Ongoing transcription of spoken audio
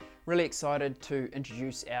Really excited to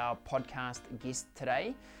introduce our podcast guest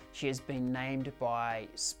today. She has been named by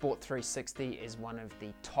Sport 360 as one of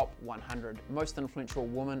the top 100 most influential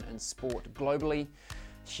women in sport globally.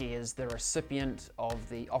 She is the recipient of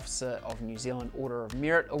the Officer of New Zealand Order of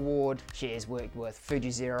Merit Award. She has worked with Fuji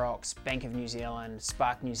Xerox, Bank of New Zealand,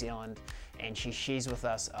 Spark New Zealand, and she shares with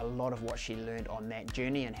us a lot of what she learned on that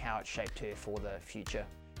journey and how it shaped her for the future.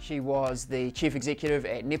 She was the Chief Executive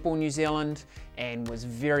at Netball New Zealand and was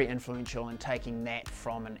very influential in taking that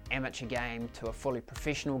from an amateur game to a fully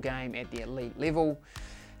professional game at the elite level.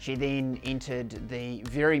 She then entered the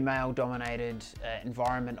very male-dominated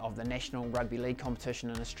environment of the National Rugby League competition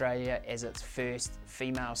in Australia as its first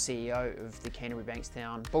female CEO of the Canterbury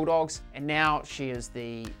Bankstown Bulldogs, and now she is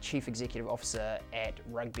the Chief Executive Officer at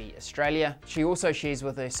Rugby Australia. She also shares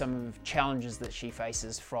with us some of the challenges that she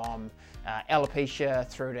faces from alopecia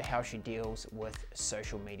through to how she deals with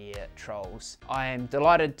social media trolls. I am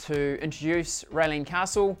delighted to introduce Raelene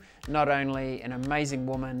Castle, not only an amazing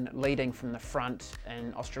woman leading from the front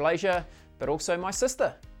in Australasia, but also my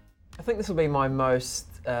sister. I think this will be my most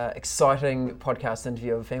exciting podcast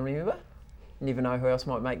interview of a family member. Never know who else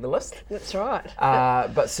might make the list. That's right.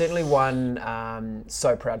 But certainly one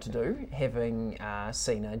so proud to do, having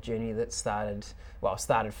seen a journey that started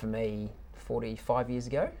for me 45 years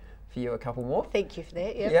ago. For you, a couple more. Thank you for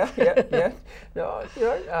that. Yep. Yeah. No,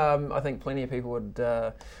 I think plenty of people would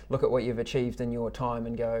look at what you've achieved in your time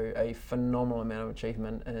and go, a phenomenal amount of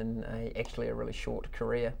achievement in actually a really short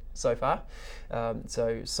career so far.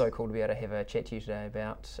 So cool to be able to have a chat to you today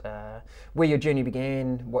about where your journey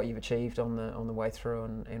began, what you've achieved on the way through,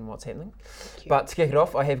 and what's happening. But to kick it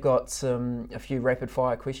off, I have got a few rapid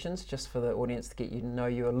fire questions just for the audience to get you to know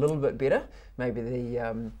you a little bit better. Maybe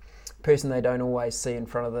the person they don't always see in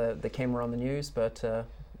front of the camera on the news, but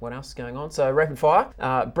what else is going on? So rapid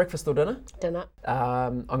fire, breakfast or dinner? Dinner.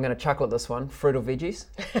 I'm going to chuckle at this one. Fruit or veggies?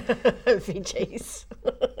 Veggies.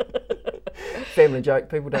 Family joke,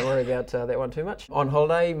 people don't worry about that one too much. On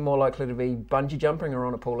holiday, more likely to be bungee jumping or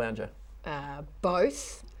on a pool lounger?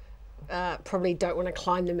 Both. Probably don't want to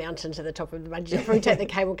climb the mountain to the top of the bungee jump. Probably take the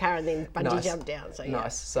cable car and then bungee jump down. So yeah.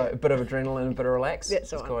 Nice. So a bit of adrenaline and a bit of relax.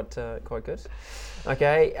 That's it's right. quite good.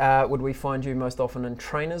 Okay. Would we find you most often in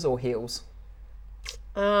trainers or heels?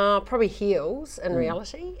 Probably heels in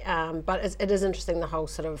reality, but it is interesting, the whole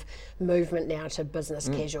sort of movement now to business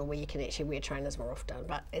casual, where you can actually wear trainers more often.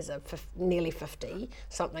 But as a nearly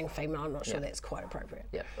 50-something female, I'm not sure that's quite appropriate.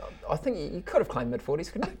 Yeah, I think you could have claimed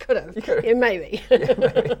mid-40s, couldn't you? Could have. You could have. Yeah, maybe. Yeah,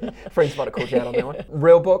 maybe. Friends might have called you out on that one.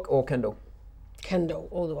 Real book or Kindle? Kindle,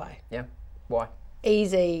 all the way. Yeah. Why?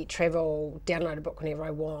 Easy, travel, download a book whenever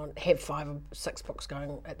I want, have 5 or 6 books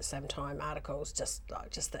going at the same time, articles, just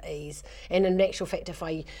the ease. And in actual fact, if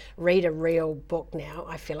I read a real book now,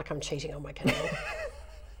 I feel like I'm cheating on my Kindle.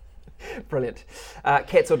 Brilliant.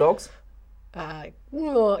 Cats or dogs?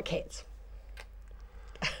 Cats.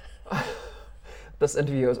 This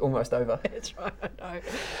interview is almost over. That's right, I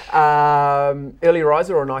know. Early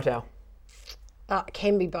riser or night owl?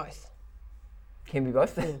 Can be both. Can be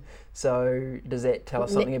both. So does that tell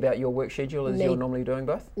us something about your work schedule, as you're normally doing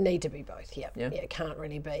both? Need to be both, yeah. It can't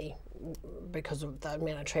really be, because of the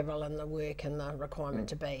amount of travel and the work and the requirement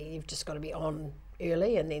to be. You've just got to be on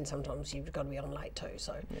early, and then sometimes you've got to be on late too.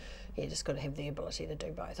 So you just got to have the ability to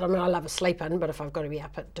do both. I mean, I love a sleep in, but if I've got to be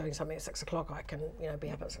up at doing something at 6 o'clock, I can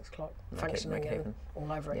be up at 6 o'clock, functioning and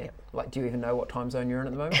all over it. Like, do you even know what time zone you're in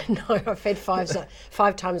at the moment? No, I've had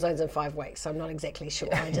 5 time zones in 5 weeks, so I'm not exactly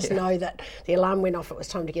sure. I just know that the alarm went off, it was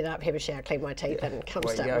time to get up, have a shower, clean my teeth, and come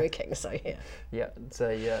start working. So it's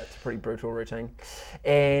a pretty brutal routine.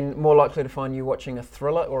 And more likely to find you watching a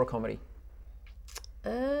thriller or a comedy?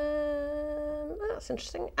 That's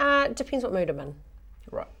interesting. Depends what mood I'm in.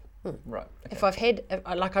 Right. Right. Okay. If I've had,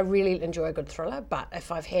 I really enjoy a good thriller, but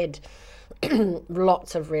if I've had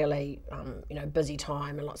lots of really, busy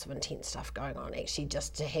time and lots of intense stuff going on, actually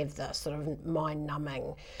just to have the sort of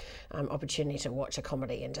mind-numbing opportunity to watch a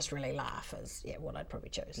comedy and just really laugh is, what I'd probably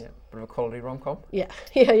choose. Yeah, bit of a quality rom-com. Yeah,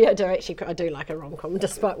 I do like a rom-com,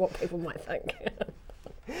 despite what people might think.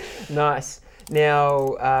 Nice.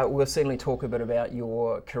 Now, we'll certainly talk a bit about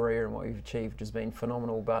your career and what you've achieved has been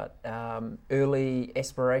phenomenal, but early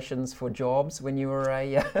aspirations for jobs when you were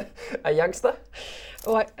a youngster?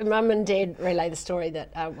 Well, Mum and Dad relay the story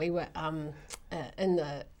that we were in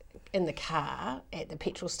the car at the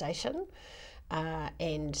petrol station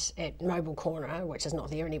and at Mobile Corner, which is not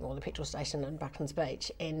there anymore, the petrol station in Bucklands Beach,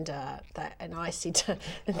 and I said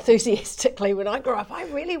enthusiastically, when I grow up, I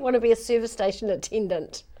really want to be a service station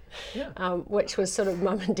attendant. which was sort of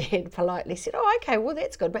mum and dad politely said, oh, okay, well,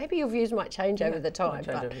 that's good. Maybe your views might change over the time.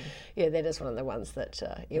 But yeah, that is one of the ones that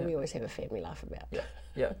we always have a family laugh about.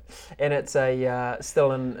 Yeah, and it's a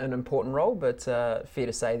still an important role, but fair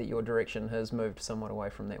to say that your direction has moved somewhat away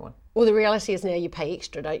from that one. Well, the reality is now you pay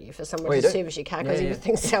extra, don't you, for someone to service your car, because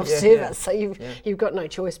everything's self-service, so you've got no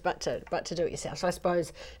choice but to do it yourself. So I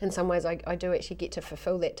suppose in some ways I do actually get to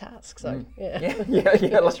fulfil that task. So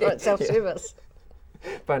that's right, self-service.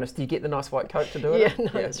 Bonus, do you get the nice white coat to do it?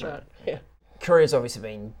 That's right. Yeah. Career's obviously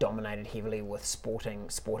been dominated heavily with sporting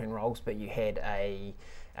roles, but you had a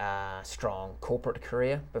strong corporate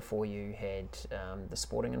career before you had the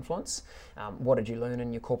sporting influence. What did you learn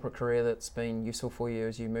in your corporate career that's been useful for you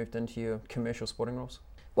as you moved into your commercial sporting roles?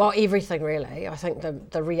 Well, everything really. I think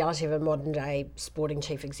the reality of a modern day sporting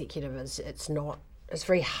chief executive is it's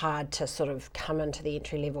very hard to sort of come into the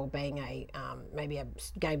entry level being maybe a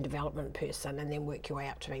game development person and then work your way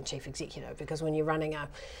up to being chief executive, because when you're running a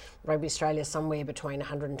Rugby Australia somewhere between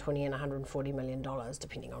 120 and 140 million dollars,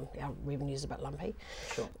 depending on our revenue's a bit lumpy.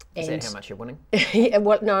 Sure. Is that how much you're winning?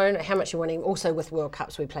 No, how much you're winning. Also with World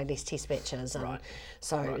Cups we play less test matches, and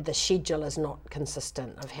the schedule is not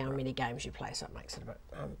consistent of how many games you play, so it makes it a bit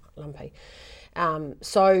lumpy.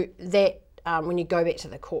 So that when you go back to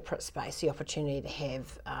the corporate space, the opportunity to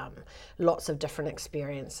have lots of different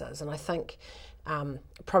experiences, and I think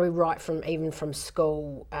probably right from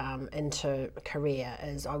school into career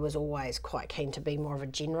is I was always quite keen to be more of a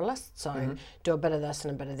generalist, so do a bit of this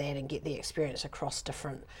and a bit of that and get the experience across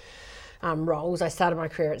different roles. I started my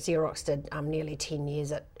career at Xerox, did nearly 10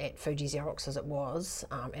 years at Fuji Xerox as it was,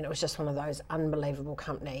 and it was just one of those unbelievable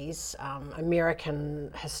companies,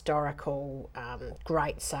 American, historical,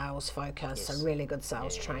 great sales focus, so really good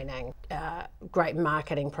sales training, great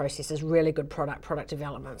marketing processes, really good product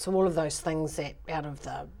development, so all of those things that out of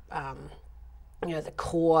the the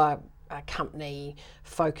core company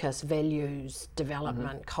focus, values,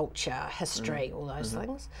 development, culture, history, all those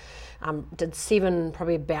things. Did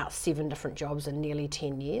probably about seven different jobs in nearly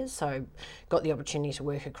 10 years. So got the opportunity to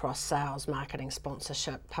work across sales, marketing,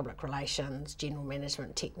 sponsorship, public relations, general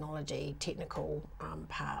management, technology, technical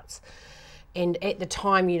parts. And at the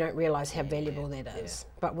time you don't realise how valuable that is.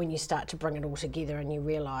 But when you start to bring it all together and you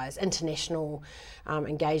realise international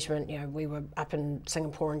engagement, we were up in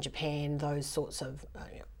Singapore and Japan, those sorts of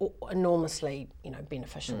enormously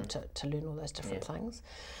beneficial to learn all those different things.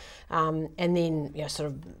 And then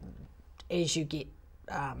sort of as you get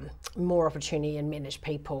more opportunity and manage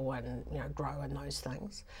people and grow in those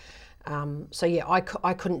things.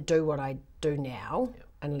 I couldn't do what I do now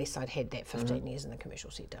unless I'd had that 15 years in the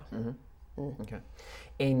commercial sector. Okay.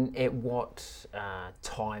 And at what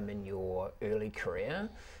time in your early career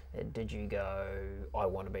did you go, I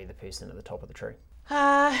want to be the person at the top of the tree?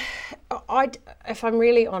 If I'm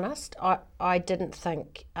really honest, I didn't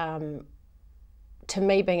think, to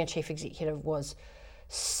me being a chief executive was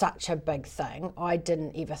such a big thing. I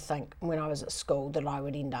didn't ever think when I was at school that I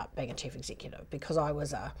would end up being a chief executive, because I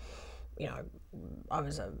was a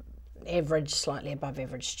average, slightly above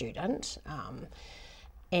average student,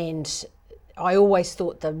 and I always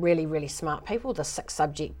thought the really, really smart people, the 6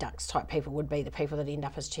 subject ducks type people, would be the people that end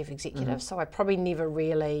up as chief executive. So I probably never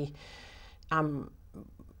really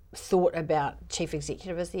thought about chief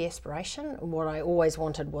executive as the aspiration. What I always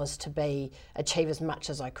wanted was to achieve as much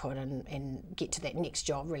as I could and get to that next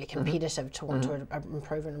job, really competitive, to want to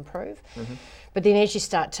improve. But then as you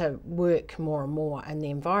start to work more and more in the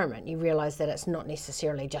environment, you realise that it's not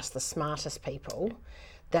necessarily just the smartest people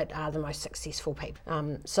that are the most successful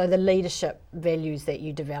people. So the leadership values that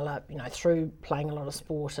you develop, through playing a lot of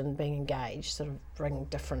sport and being engaged, sort of bring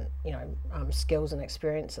different, skills and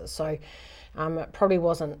experiences. So it probably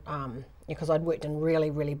wasn't, because I'd worked in really,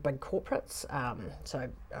 really big corporates.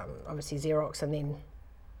 Obviously Xerox, and then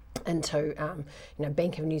into,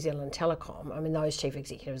 Bank of New Zealand Telecom. I mean, those chief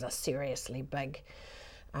executives are seriously big,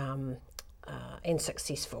 and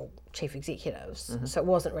successful chief executives. So it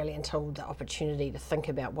wasn't really until the opportunity to think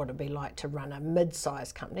about what it'd be like to run a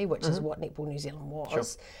mid-sized company, which is what Netball New Zealand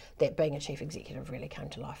was, that being a chief executive really came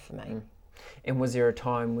to life for me. And was there a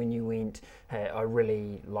time when you went, hey, I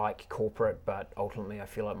really like corporate, but ultimately I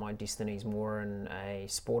feel like my destiny's more in a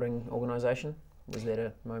sporting organisation? Was that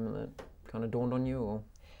a moment that kind of dawned on you, or?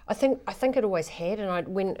 I think it always had, and I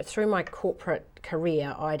went through my corporate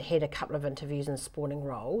career. I'd had a couple of interviews in sporting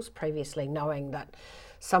roles previously, knowing that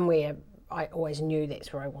somewhere I always knew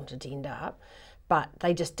that's where I wanted to end up, but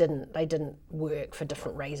they just didn't. They didn't work for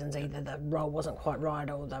different reasons. Either the role wasn't quite right,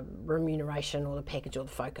 or the remuneration, or the package, or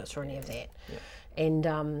the focus, or any of that. And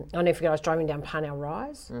I'll never forget, I was driving down Parnell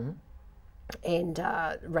Rise. And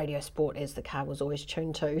Radio Sport, as the car was always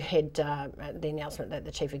tuned to, had the announcement that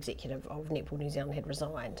the chief executive of Netball New Zealand had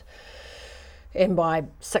resigned. And by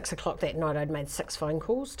 6 o'clock that night, I'd made 6 phone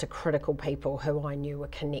calls to critical people who I knew were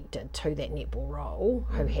connected to that netball role,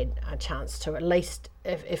 who had a chance to at least,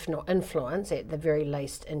 if not influence, at the very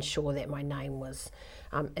least ensure that my name was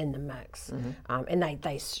in the mix. And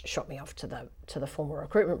they shot me off to the formal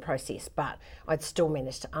recruitment process, but I'd still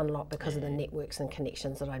managed to unlock because of the networks and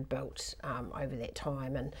connections that I'd built over that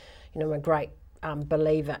time. And I'm a great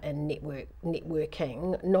believer in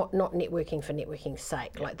networking, not networking for networking's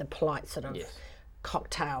sake, like the polite sort of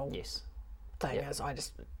cocktail thing is I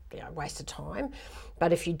just waste of time.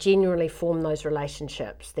 But if you genuinely form those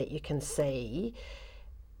relationships that you can see,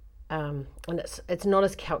 and it's not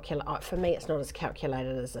as for me it's not as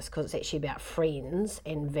calculated as this, because it's actually about friends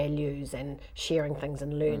and values and sharing things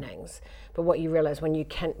and learnings. But what you realise when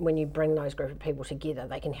you bring those group of people together,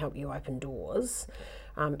 they can help you open doors.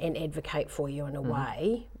 And advocate for you in a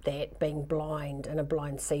way that being blind in a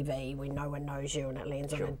blind CV when no one knows you and it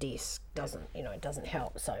lands on a desk it doesn't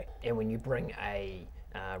help. So, and when you bring a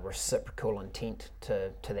reciprocal intent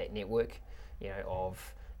to that network,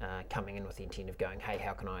 of coming in with the intent of going, hey,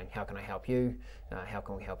 how can I help you? How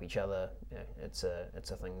can we help each other? It's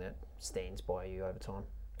a thing that stands by you over time.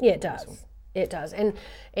 Yeah, it does. It does, and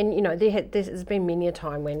there's been many a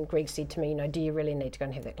time when Greg said to me, do you really need to go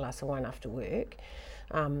and have that glass of wine after work?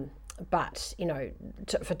 But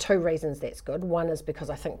for 2 reasons that's good. One is because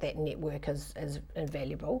I think that network is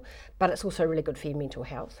invaluable, but it's also really good for your mental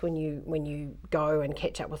health when you go and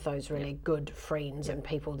catch up with those really good friends and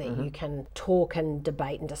people that you can talk and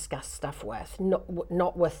debate and discuss stuff with,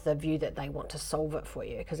 not with the view that they want to solve it for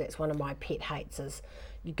you, because that's one of my pet hates is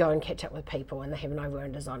you go and catch up with people and they have an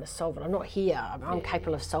overall design to solve it. I'm not here. I'm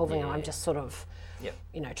capable of solving it. I'm just sort of,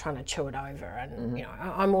 trying to chew it over. And,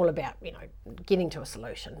 I'm all about, getting to a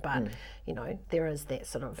solution. But, there is that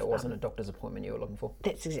sort of... It wasn't a doctor's appointment you were looking for.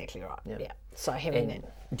 That's exactly right. Yeah. So having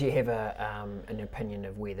that... Do you have an opinion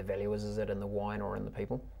of where the value is? Is it in the wine or in the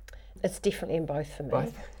people? It's definitely in both for me.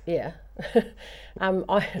 Both? Yeah.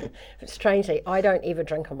 Strangely, I don't ever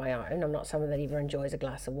drink on my own. I'm not someone that ever enjoys a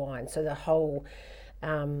glass of wine. So the whole...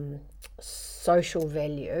 social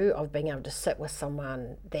value of being able to sit with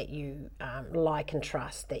someone that you like and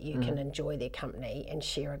trust, that you can enjoy their company and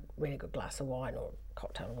share a really good glass of wine or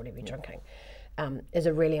cocktail or whatever you're drinking, is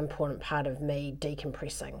a really important part of me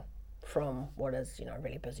decompressing from what is a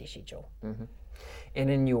really busy schedule. And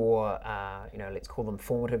in your let's call them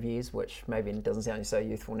formative years, which maybe doesn't sound so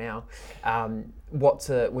youthful now, was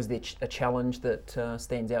there a challenge that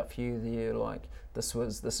stands out for you that you're like, this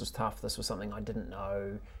was tough, this was something I didn't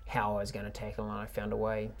know how I was going to tackle and I found a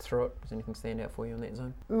way through it? Does anything stand out for you in that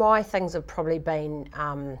zone? My things have probably been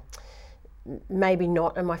maybe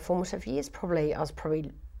not in my formative years. I was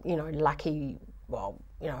probably lucky,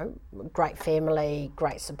 great family,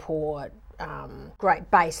 great support,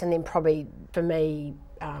 great base, and then probably for me,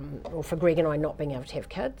 or for Greg and I, not being able to have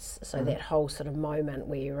kids. So that whole sort of moment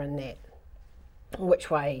where you're in that,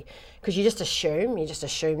 which way, because you just assume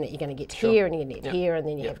that you're going to get here and you're going to get here, and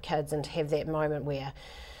then you have kids, and to have that moment where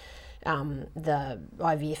the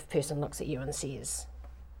IVF person looks at you and says,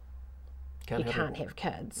 you can't have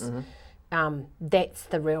kids. That's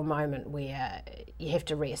the real moment where you have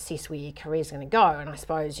to reassess where your career's going to go. And I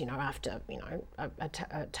suppose, after,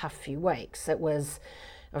 a tough few weeks,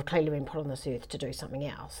 I've clearly been put on this earth to do something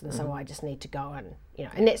else. And so I just need to go and,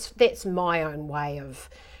 and that's my own way of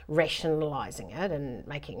rationalising it and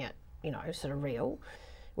making it, sort of real.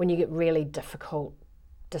 When you get really difficult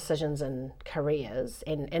decisions in careers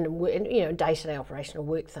and day-to-day operational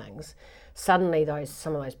work things, suddenly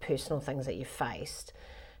some of those personal things that you faced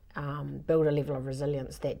build a level of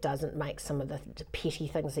resilience that doesn't make some of the petty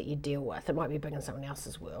things that you deal with. It might be big in someone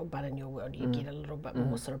else's world, but in your world you get a little bit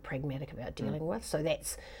more sort of pragmatic about dealing with. So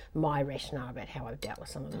that's my rationale about how I've dealt with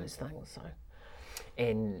some of those things. So,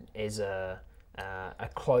 and as a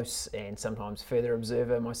close and sometimes further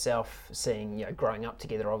observer myself, seeing growing up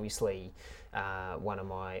together, obviously one of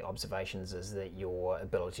my observations is that your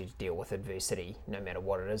ability to deal with adversity, no matter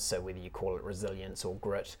what it is, so whether you call it resilience or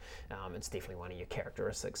grit, it's definitely one of your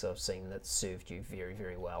characteristics I've seen that's served you very,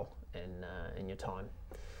 very well in your time.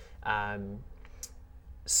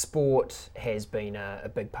 Sport has been a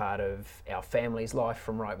big part of our family's life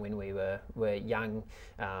from right when we were young.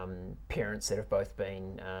 Parents that have both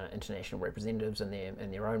been international representatives in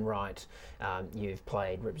their own right. You've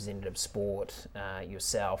played representative sport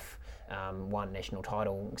yourself, won national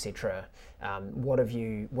title, etc. What have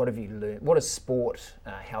you learned? What has sport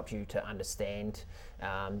helped you to understand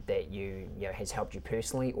that has helped you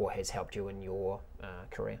personally or has helped you in your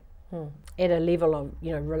career? At a level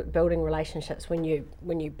of building relationships when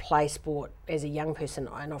you play sport as a young person,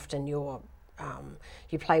 and often you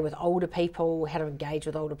play with older people, how to engage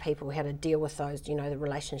with older people, how to deal with those, the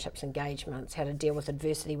relationships, engagements, how to deal with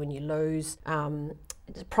adversity when you lose.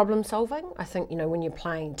 Problem solving, I think, when you're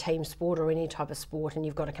playing team sport or any type of sport and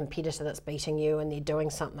you've got a competitor that's beating you and they're doing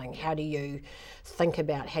something, how do you think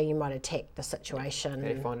about how you might attack the situation? How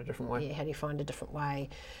do you find a different way? Yeah, how do you find a different way?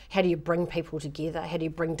 How do you bring people together? How do you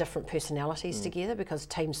bring different personalities together? Because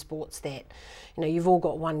team sports that, you've all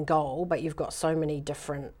got one goal, but you've got so many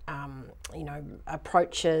different,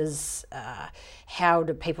 approaches. How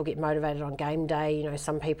do people get motivated on game day?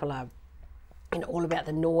 Some people are all about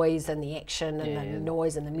the noise and the action and the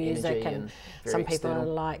noise and the music, and some people are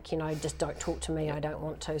like, just don't talk to me, I don't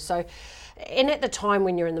want to. So, and at the time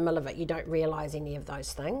when you're in the middle of it, you don't realise any of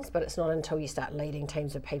those things, but it's not until you start leading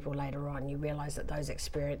teams of people later on you realise that those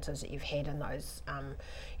experiences that you've had in those,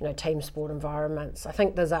 team sport environments. I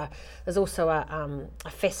think there's also a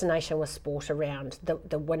fascination with sport around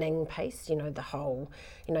the winning piece, the whole,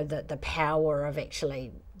 the power of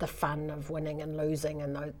actually the fun of winning and losing,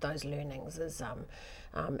 and those learnings is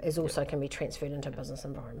also can be transferred into a business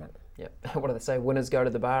environment. Yep. What do they say? Winners go to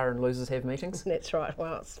the bar and losers have meetings. That's right.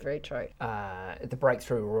 Well, it's very true. At the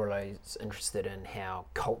Breakthrough, we're always interested in how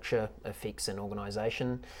culture affects an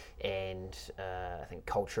organisation, and I think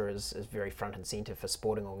culture is very front and centre for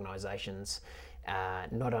sporting organisations.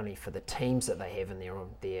 Not only for the teams that they have in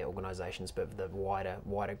their organisations, but the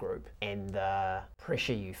wider group, and the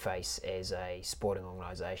pressure you face as a sporting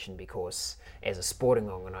organisation, because as a sporting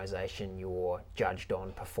organisation you're judged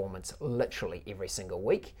on performance literally every single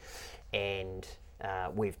week, and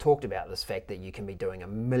we've talked about this fact that you can be doing a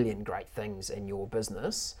million great things in your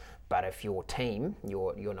business, but if your team,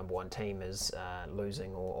 your number one team is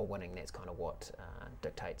losing or winning, that's kind of what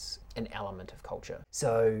dictates an element of culture.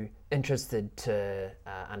 So interested to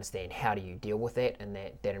understand, how do you deal with that in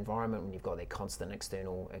that environment when you've got that constant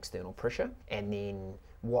external pressure, and then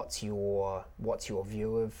what's your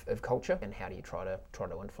view of culture, and how do you try to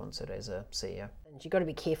influence it as a CEO? And you've got to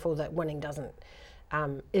be careful that winning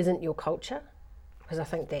isn't your culture, because I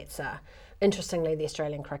think that's interestingly the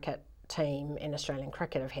Australian cricket team and Australian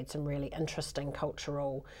cricket have had some really interesting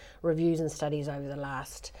cultural reviews and studies over the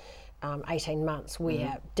last 18 months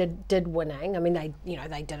where did winning, I mean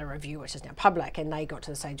they did a review which is now public, and they got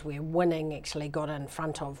to the stage where winning actually got in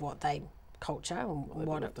front of what they culture and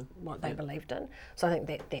what they believed in. So I think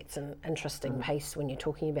that's an interesting piece when you're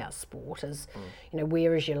talking about sport is,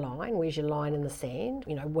 where is your line? Where's your line in the sand?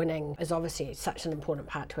 Winning is obviously such an important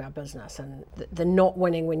part to our business, and the not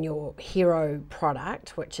winning when your hero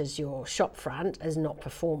product, which is your shop front, is not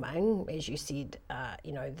performing, as you said,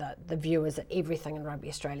 the view is that everything in Rugby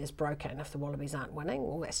Australia is broken if the Wallabies aren't winning.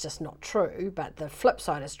 Well, that's just not true, but the flip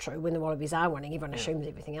side is true. When the Wallabies are winning, everyone assumes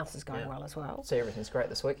everything else is going well as well. So everything's great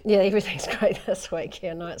this week? Yeah, everything's great this week.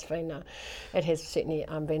 Yeah, no, it has certainly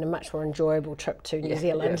been a much more enjoyable trip to New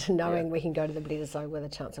Zealand, knowing we can go to the Bledisloe with a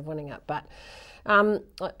chance of winning it. But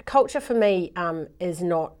culture for me is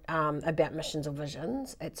not about missions or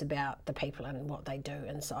visions. It's about the people and what they do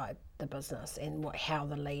inside the business, and how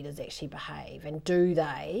the leaders actually behave, and do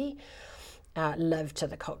they live to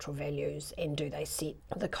the cultural values, and do they set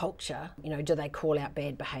the culture? Do they call out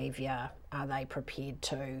bad behaviour? Are they prepared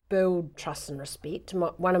to build trust and respect?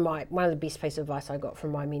 One of the best pieces of advice I got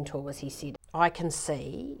from my mentor was, he said, I can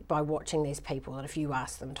see by watching these people that if you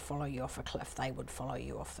ask them to follow you off a cliff, they would follow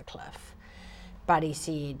you off the cliff. But he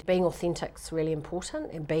said, being authentic is really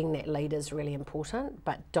important, and being that leader is really important,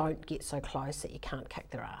 but don't get so close that you can't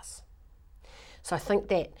kick their ass. So I think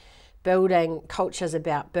that building culture is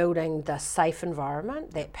about building the safe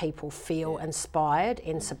environment that people feel inspired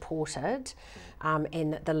and supported,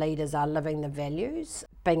 and that the leaders are living the values,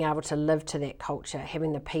 being able to live to that culture,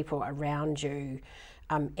 having the people around you,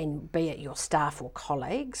 and be it your staff or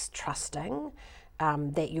colleagues, trusting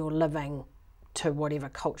that you're living to whatever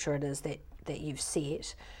culture it is that you've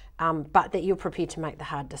set, but that you're prepared to make the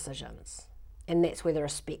hard decisions. And that's where the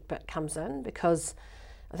respect bit comes in, because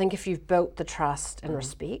I think if you've built the trust and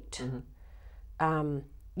respect,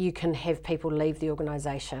 you can have people leave the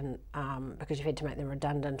organisation because you've had to make them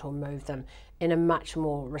redundant or move them in a much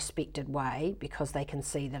more respected way, because they can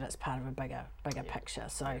see that it's part of a bigger picture.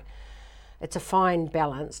 So it's a fine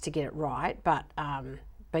balance to get it right, but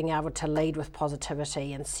being able to lead with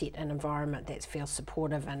positivity and set an environment that feels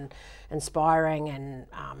supportive and inspiring and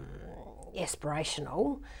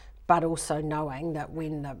aspirational, but also knowing that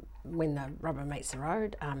when the rubber meets the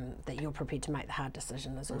road, that you're prepared to make the hard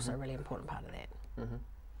decision is also a really important part of that.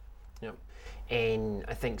 Yep. And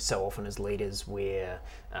I think so often as leaders we're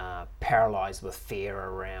paralysed with fear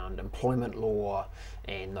around employment law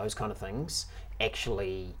and those kind of things.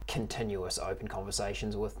 Actually, continuous open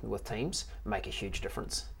conversations with teams make a huge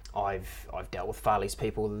difference. I've dealt with far less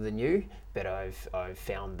people than you, but I've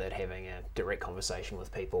found that having a direct conversation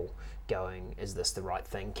with people, going, is this the right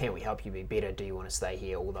thing? Can we help you be better? Do you want to stay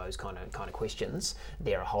here? All those kind of questions,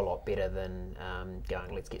 they're a whole lot better than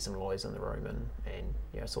going, let's get some lawyers in the room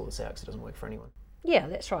and sort this out, because it doesn't work for anyone. Yeah,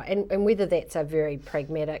 that's right. And whether that's a very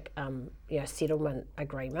pragmatic, settlement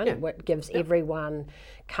agreement, what gives everyone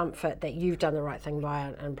comfort that you've done the right thing by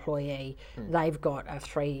an employee, they've got a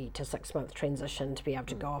 3 to 6 month transition to be able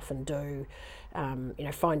to go off and do,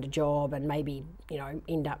 find a job and maybe,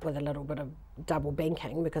 end up with a little bit of double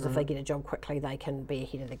banking, because if they get a job quickly, they can be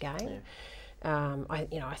ahead of the game.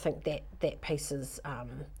 I think that piece is...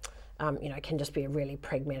 can just be a really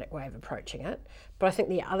pragmatic way of approaching it. But I think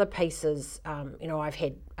the other pieces, I've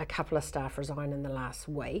had a couple of staff resign in the last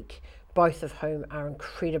week, both of whom are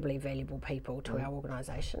incredibly valuable people to our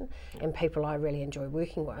organisation and people I really enjoy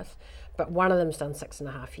working with. But one of them's done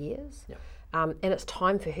 6.5 years. And it's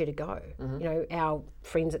time for her to go. Our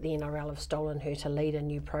friends at the NRL have stolen her to lead a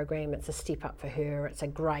new program. It's a step up for her. It's a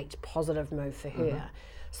great positive move for her.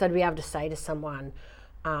 So to be able to say to someone,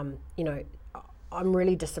 I'm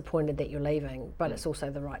really disappointed that you're leaving, but it's also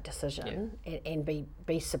the right decision, and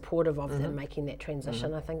be supportive of them making that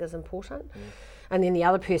transition, I think is important. And then the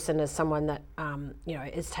other person is someone that,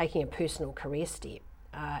 is taking a personal career step,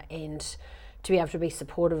 and to be able to be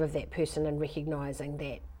supportive of that person and recognising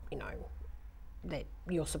that, that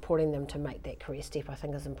you're supporting them to make that career step, I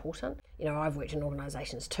think is important. I've worked in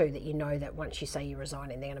organisations too that that once you say you're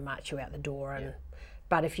resigning, they're going to march you out the door. And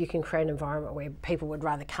but if you can create an environment where people would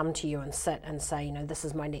rather come to you and sit and say, this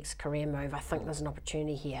is my next career move, I think there's an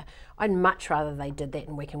opportunity here, I'd much rather they did that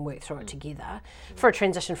and we can work through it together for a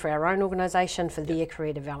transition for our own organisation, for their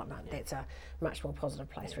career development. That's a much more positive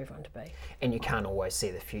place for everyone to be. And you can't always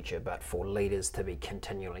see the future, but for leaders to be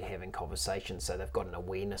continually having conversations so they've got an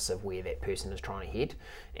awareness of where that person is trying to head,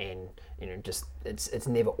 and it's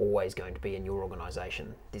never always going to be in your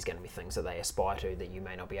organisation. There's going to be things that they aspire to that you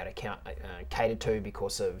may not be able to cater to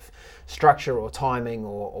because of structure or timing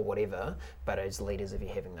or whatever, but as leaders, if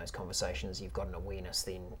you're having those conversations, you've got an awareness,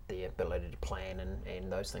 then the ability to plan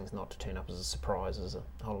and those things not to turn up as a surprise is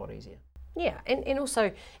a whole lot easier. Yeah, and also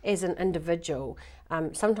as an individual,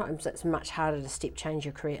 sometimes it's much harder to change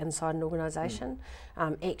your career inside an organisation.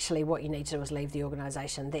 Actually, what you need to do is leave the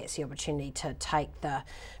organisation. That's the opportunity to take the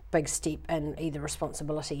big step in either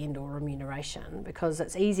responsibility and or remuneration, because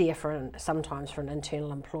it's easier sometimes for an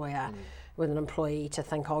internal employer with an employee to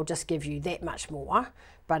think, I'll just give you that much more,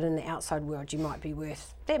 but in the outside world you might be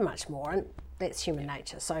worth that much more, and that's human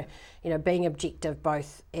nature. So, being objective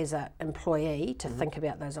both as an employee to think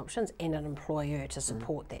about those options and an employer to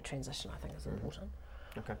support that transition, I think is important.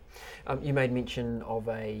 Okay. You made mention of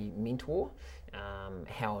a mentor.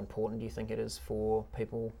 How important do you think it is for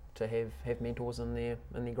people to have mentors in their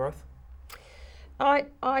growth?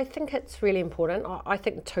 I think it's really important. I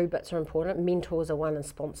think two bits are important. Mentors are one and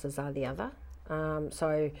sponsors are the other.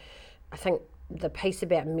 So I think the piece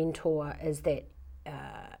about mentor is that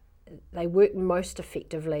they work most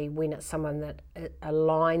effectively when it's someone that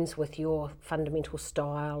aligns with your fundamental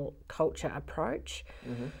style, culture, approach.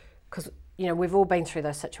 Because we've all been through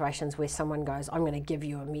those situations where someone goes, I'm going to give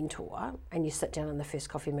you a mentor, and you sit down in the first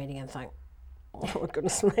coffee meeting and think, oh my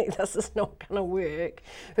goodness me, this is not going to work,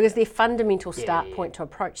 because their fundamental start point to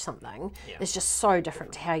approach something is just so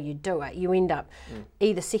different to how you do it. You end up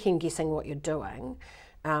either second guessing what you're doing,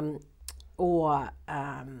 or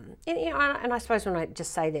and I suppose when I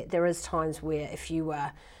just say that, there is times where if you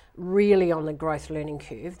are really on the growth learning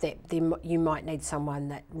curve, that you might need someone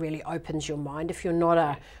that really opens your mind. If you're not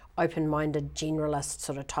a open-minded generalist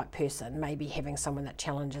sort of type person, maybe having someone that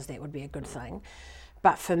challenges that would be a good thing.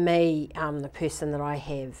 But for me, the person that I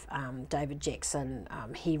have, David Jackson,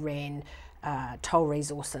 he ran Toll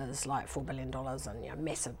Resources, like $4 billion, and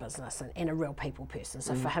massive business, and a real people person.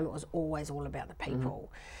 So for him, it was always all about the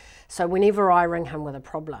people. So whenever I ring him with a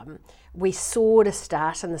problem, we sort of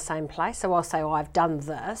start in the same place. So I'll say, I've done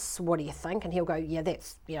this, what do you think? And he'll go, yeah,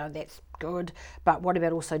 that's good, but what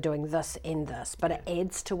about also doing this and this? But it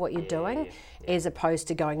adds to what you're doing, as opposed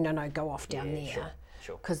to going, no, go off down there.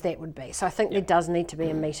 Sure. Because that would be. So I think there does need to be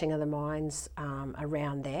a meeting of the minds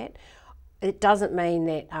around that. It doesn't mean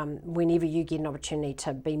that whenever you get an opportunity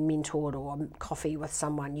to be mentored or coffee with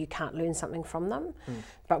someone, you can't learn something from them.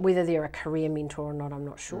 But whether they're a career mentor or not, I'm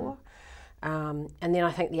not sure. And then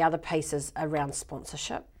I think the other piece is around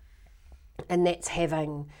sponsorship. And that's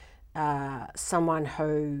having someone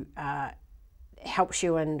who helps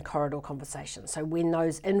you in corridor conversations. So when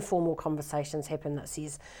those informal conversations happen that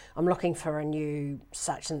says, I'm looking for a new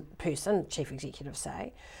such a person, chief executive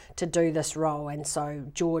say, to do this role, and so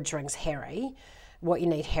George rings Harry, what you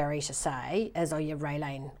need Harry to say is, oh yeah,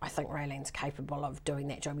 Raylene, I think Raylene's capable of doing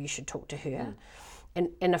that job, you should talk to her. And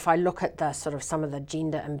if I look at the sort of some of the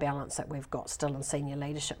gender imbalance that we've got still in senior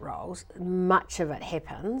leadership roles, much of it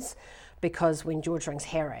happens because when George rings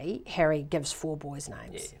Harry, Harry gives 4 boys'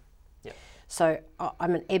 names. So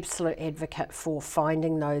I'm an absolute advocate for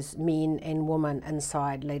finding those men and women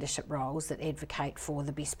inside leadership roles that advocate for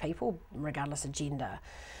the best people, regardless of gender,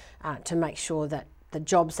 to make sure that the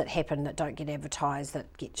jobs that happen that don't get advertised,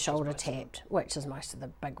 that get shoulder tapped, which is most of the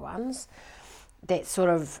big ones, that sort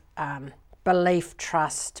of belief,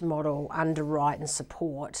 trust model, underwrite and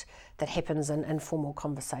support that happens in informal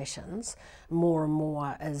conversations, more and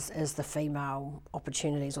more is the female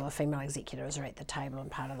opportunities or the female executives are at the table and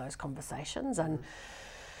part of those conversations. And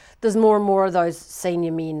there's more and more of those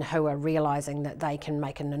senior men who are realising that they can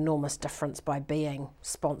make an enormous difference by being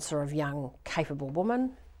sponsor of young, capable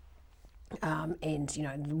women. And,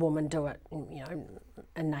 the women do it,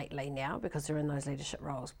 innately now because they're in those leadership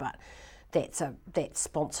roles, but that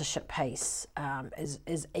sponsorship piece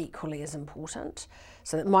is equally as important.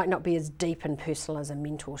 So it might not be as deep and personal as a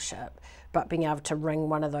mentorship, but being able to ring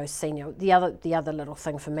one of those senior. The other little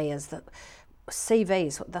thing for me is that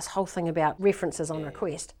CVs, this whole thing about references on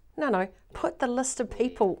request. No, put the list of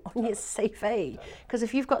people on your CV, because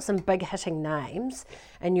if you've got some big hitting names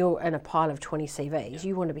and you're in a pile of 20 CVs,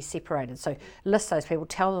 you want to be separated. So list those people,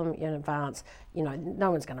 tell them in advance,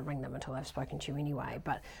 no one's going to ring them until they've spoken to you anyway,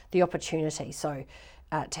 but the opportunity, so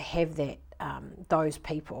to have that, those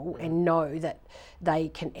people and know that they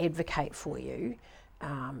can advocate for you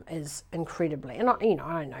is incredibly, and I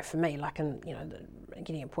don't know, for me, like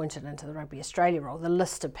getting appointed into the Rugby Australia role, the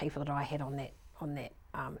list of people that I had on that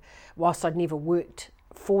whilst I'd never worked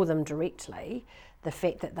for them directly, the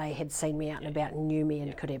fact that they had seen me out and about and knew me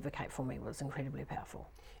and could advocate for me was incredibly powerful.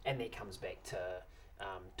 And that comes back to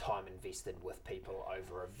time invested with people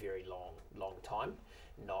over a very long time,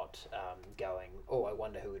 not going, I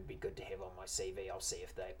wonder who would be good to have on my CV, I'll see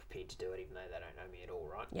if they're prepared to do it even though they don't know me at all,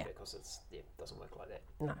 right? Yeah. Because it doesn't work like that.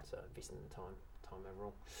 No. So investing the time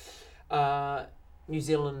overall. New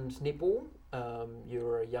Zealand Netball, you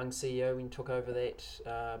were a young CEO when you took over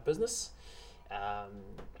that business.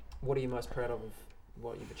 What are you most proud of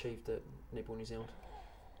what you've achieved at Netball New Zealand?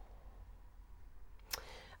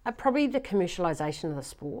 Probably the commercialisation of the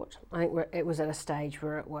sport. I think it was at a stage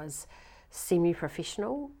where it was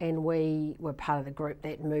semi-professional, and we were part of the group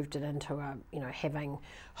that moved it into having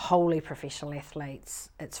wholly professional athletes.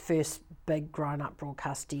 Its first big grown-up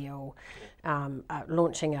broadcast deal,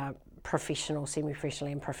 launching a professional,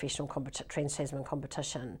 semi-professional and professional Trans-Tasman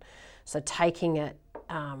competition. So taking it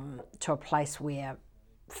to a place where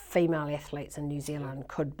female athletes in New Zealand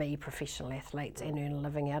could be professional athletes and earn a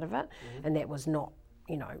living out of it, and that was not,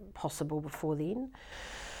 possible before then.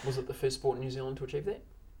 Was it the first sport in New Zealand to achieve that?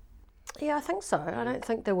 Yeah, I think so. I don't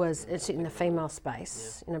think there was, it's in the female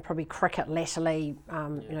space. Probably cricket latterly,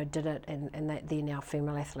 did it, and that then our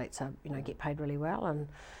female athletes are, get paid really well, and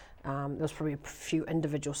there was probably a few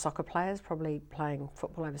individual soccer players probably playing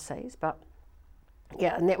football overseas, but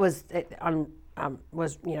yeah, and that was it.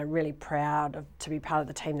 Was really proud to be part of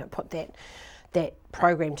the team that put that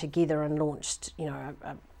program together and launched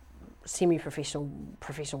a semi-professional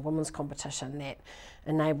professional women's competition that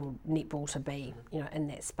enabled netball to be in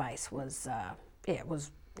that space was it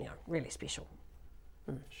was really special.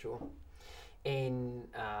 Sure. And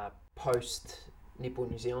post Netball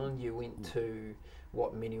New Zealand, you went to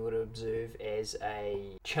what many would observe as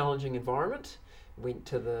a challenging environment. Went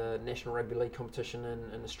to the National Rugby League competition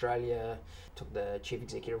in Australia, took the chief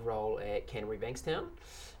executive role at Canterbury Bankstown,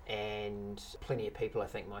 and plenty of people, I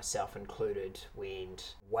think myself included,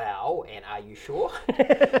 went, wow, and are you sure?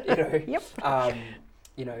 Yep.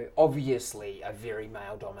 Obviously a very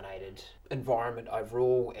male-dominated environment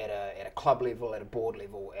overall at a club level, at a board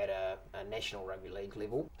level, at a National Rugby League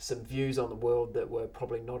level. Some views on the world that were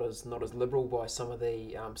probably not as liberal by some of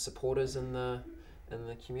the supporters in the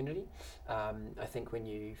community. I think when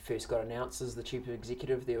you first got announced as the chief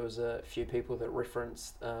executive, there was a few people that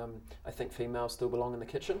referenced, I think females still belong in the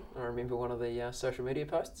kitchen. I remember one of the social media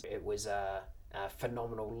posts. It was a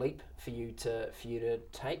phenomenal leap for you to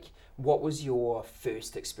take. What was your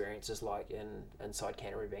first experiences like inside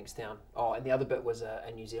Canterbury Bankstown? Oh, and the other bit was a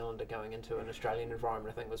New Zealander going into an Australian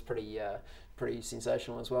environment. I think was pretty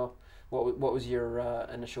sensational as well. What was your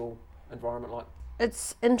initial environment like?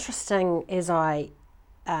 It's interesting as I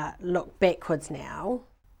look backwards now.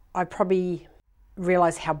 I probably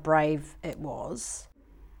realised how brave it was,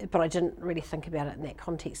 but I didn't really think about it in that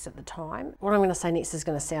context at the time. What I'm going to say next is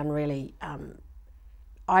going to sound really,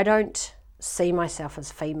 I don't see myself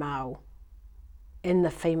as female in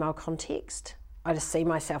the female context. I just see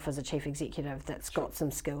myself as a chief executive that's got some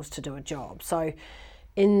skills to do a job. So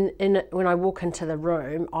when I walk into the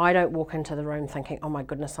room, I don't walk into the room thinking, oh my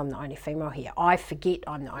goodness, I'm the only female here. I forget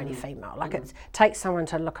I'm the only female. Like it takes someone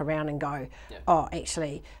to look around and go, oh,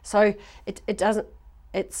 actually. So it doesn't,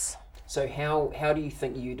 it's... So how do you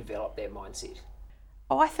think you developed that mindset?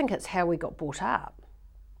 Oh, I think it's how we got brought up.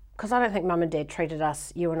 Because I don't think Mum and Dad treated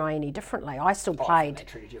us, you and I, any differently. I still played. They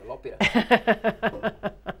treated you a lot better.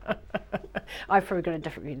 I've probably got a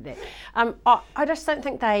different view to that. I just don't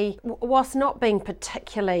think they, whilst not being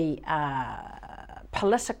particularly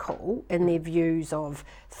political in their views of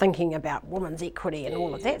thinking about women's equity and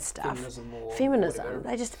all of that stuff, feminism,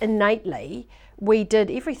 they just innately, we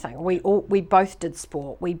did everything. We both did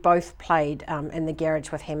sport. We both played in the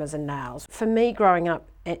garage with hammers and nails. For me, growing up,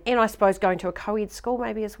 and I suppose going to a co-ed school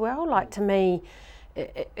maybe as well, like to me,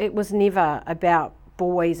 it was never about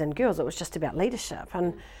boys and girls. It was just about leadership.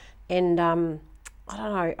 And I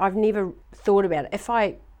don't know, I've never thought about it. If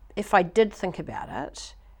I did think about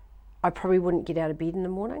it, I probably wouldn't get out of bed in the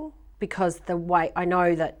morning, because I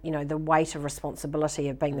know that, you know, the weight of responsibility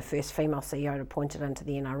of being the first female CEO appointed into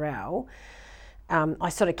the NRL, I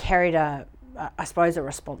sort of carried a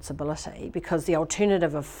responsibility, because the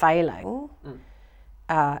alternative of failing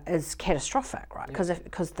is catastrophic, right?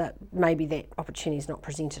 Because maybe that opportunity is not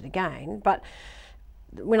presented again. But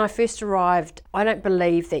when I first arrived, I don't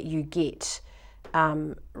believe that you get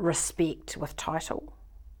respect with title.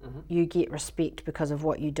 You get respect because of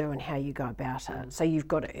what you do and how you go about it. So you've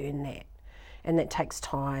got to earn that. And that takes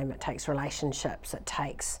time, it takes relationships, it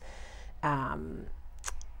takes... and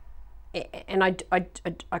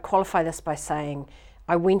I qualify this by saying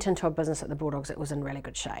I went into a business at the Bulldogs that was in really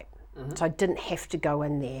good shape. So I didn't have to go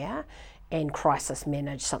in there and crisis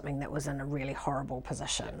manage something that was in a really horrible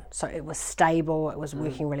position. So it was stable, it was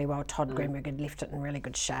working really well. Todd Greenberg had left it in really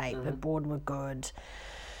good shape, the board were good.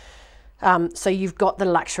 So you've got the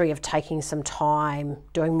luxury of taking some time,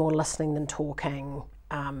 doing more listening than talking,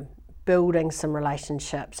 building some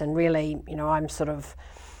relationships, and really, you know, I'm sort of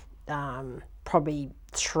probably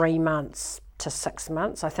 3 months to 6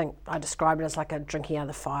 months. I think I describe it as like a drinking out of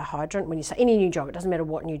the fire hydrant. When you say any new job, it doesn't matter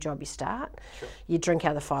what new job you start, you drink out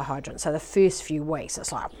of the fire hydrant. So the first few weeks,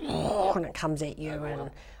 it's like, when it comes at you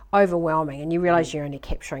and overwhelming, and you realise you're only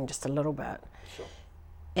capturing just a little bit.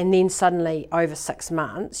 And then suddenly, over 6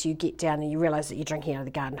 months, you get down and you realise that you're drinking out of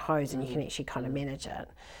the garden hose, and you can actually kind of manage it.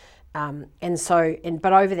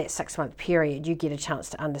 But over that 6 month period, you get a chance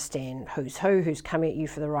to understand who's coming at you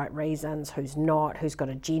for the right reasons, who's not, who's got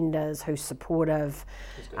agendas, who's supportive,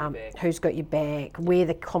 who's got your back, where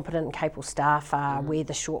the competent and capable staff are, where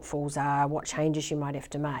the shortfalls are, what changes you might have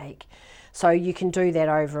to make. So you can do that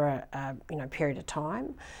over a period of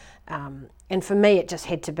time. And for me, it just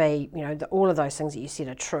had to be, you know, all of those things that you said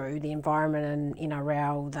are true. The environment in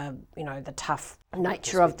NRL, the tough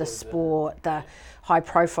nature of the sport, the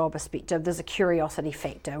high-profile perspective. There's a curiosity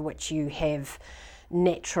factor which you have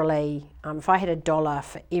naturally. If I had $1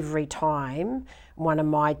 for every time one of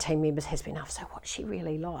my team members has been, so what's she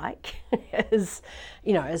really like, is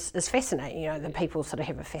fascinating. You know, the people sort of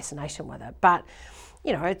have a fascination with it, but.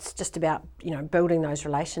 You know, it's just about, you know, building those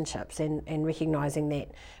relationships and recognising that,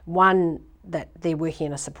 one, that they're working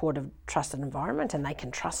in a supportive, trusted environment and they can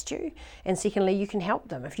trust you. And secondly, you can help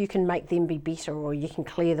them. If you can make them be better, or you can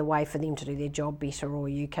clear the way for them to do their job better, or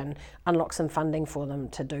you can unlock some funding for them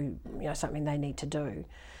to do, you know, something they need to do.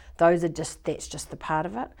 That's just the part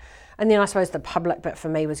of it. And then I suppose the public bit for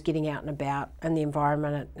me was getting out and about in the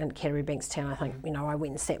environment at Canterbury Bankstown. I think, you know, I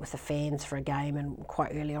went and sat with the fans for a game, and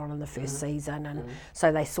quite early on in the first season, and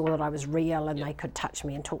so they saw that I was real and they could touch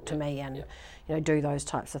me and talk to me and, you know, do those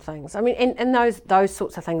types of things. I mean, and those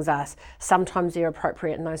sorts of things are sometimes they're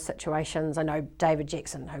appropriate in those situations. I know David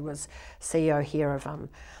Jackson, who was CEO here of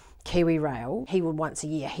Kiwi Rail, he would once a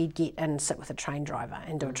year, he'd get and sit with a train driver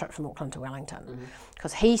and do a trip from Auckland to Wellington,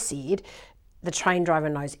 because he said the train driver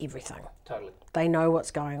knows everything. Totally. They know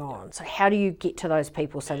what's going on. So how do you get to those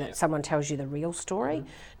people so that someone tells you the real story,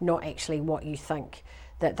 not actually what you think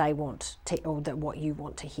that they want to, or that what you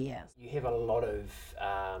want to hear? You have a lot of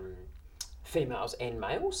females and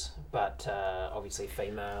males, but obviously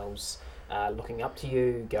females looking up to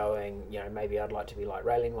you, going, you know, maybe I'd like to be like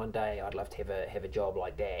Raylene one day. I'd love to have a job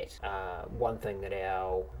like that. One thing that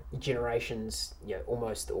our generations, you know,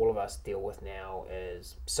 almost all of us deal with now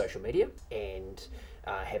is social media, and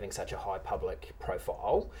having such a high public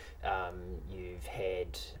profile, you've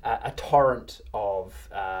had a torrent of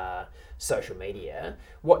social media.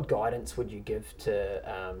 What guidance would you give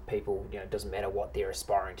to people? It doesn't matter what they're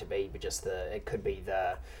aspiring to be, but just it could be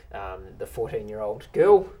the 14-year-old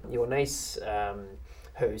girl, your niece,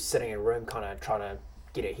 who's sitting in a room kind of trying to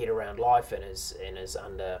get her head around life and is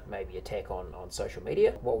under maybe attack on social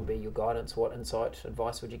media. What would be your guidance? What insight,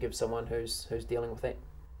 advice would you give someone who's dealing with that?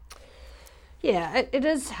 Yeah, it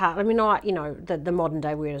is hard. I mean, the modern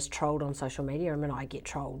day word is trolled on social media. I mean, I get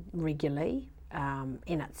trolled regularly, and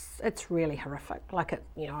it's really horrific. Like I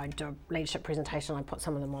do a leadership presentation, I put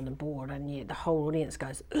some of them on the board, and the whole audience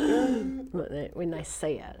goes like that when they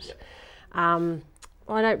see it. Yep.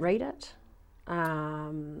 I don't read it.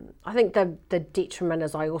 I think the detriment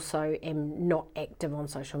is I also am not active on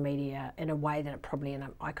social media in a way that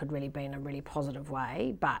I could really be in a really positive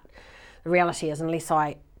way. But the reality is, unless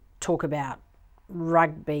I talk about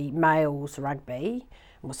males rugby,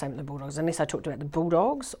 or same with the Bulldogs, unless I talked about the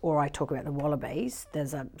Bulldogs or I talk about the Wallabies,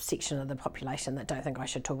 there's a section of the population that don't think I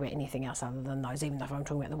should talk about anything else other than those, even if I'm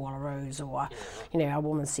talking about the Wallaroos or our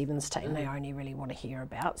women's sevens team, they only really want to hear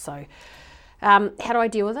about. So how do I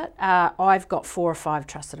deal with it? I've got 4 or 5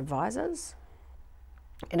 trusted advisors,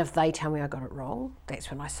 and if they tell me I got it wrong,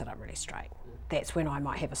 that's when I sit up really straight. That's when I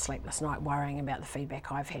might have a sleepless night worrying about the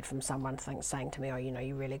feedback I've had from someone saying to me,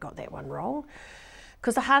 you really got that one wrong.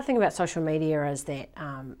 Because the hard thing about social media is that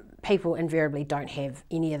people invariably don't have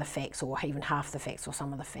any of the facts or even half the facts or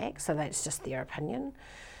some of the facts, so that's just their opinion.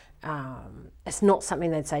 It's not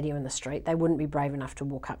something they'd say to you in the street. They wouldn't be brave enough to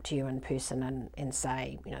walk up to you in person and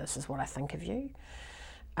say, this is what I think of you.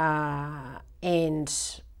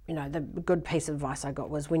 The good piece of advice I got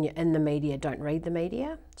was, when you're in the media, don't read the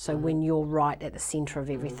media. So when you're right at the centre of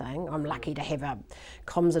everything, I'm lucky to have a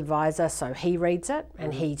comms advisor, so he reads it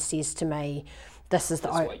and he says to me, this is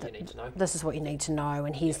what you need to know,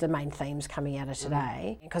 and here's the main themes coming out of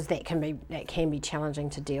today, because that can be challenging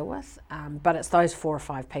to deal with. But it's those 4 or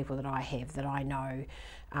 5 people that I have that I know.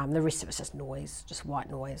 The rest of it's just noise, just white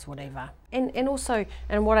noise, whatever. And also,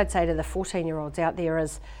 and what I'd say to the 14-year-olds out there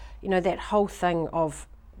is, that whole thing of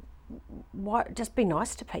just be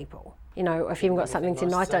nice to people. If you haven't got something to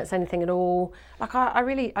nice, don't say anything at all. Like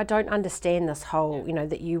I don't understand this whole,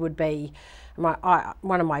 that you would be.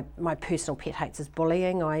 One of my personal pet hates is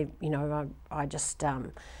bullying. I just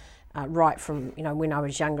right from when I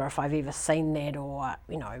was younger, if I've ever seen that, or I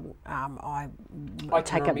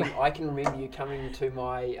can remember you coming to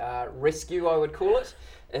my rescue, I would call it,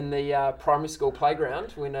 in the primary school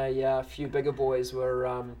playground when a few bigger boys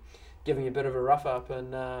were giving a bit of a rough up,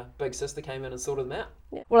 and big sister came in and sorted them out.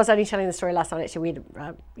 Yeah. Well, I was only telling the story last night. Actually, we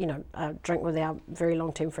had a drink with our very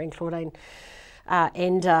long-term friend Claudine. I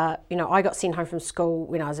got sent home from school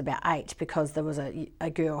when I was about 8 because there was a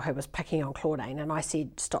girl who was picking on Claudine, and I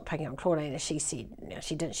said, stop picking on Claudine, and she said,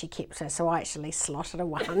 she didn't, she kept her. So I actually slotted a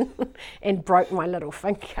 1 and broke my little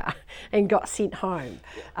finger and got sent home,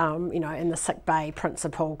 in the sick bay,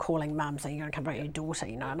 principal calling mum saying, you're going to come back your daughter,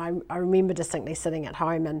 and I remember distinctly sitting at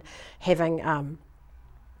home and having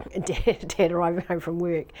Dad arriving home from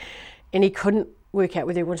work, and he couldn't work out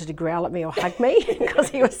whether he wanted to growl at me or hug me because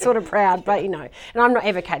he was sort of proud, but and I'm not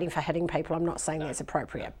advocating for hitting people, I'm not saying that's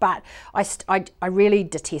appropriate, but I really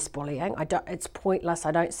detest bullying. It's pointless.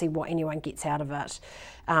 I don't see what anyone gets out of it,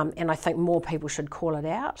 and I think more people should call it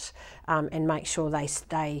out, and make sure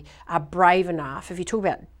they are brave enough. If you talk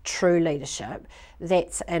about true leadership,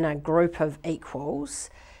 that's in a group of equals,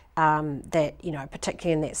 that,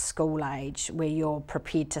 particularly in that school age, where you're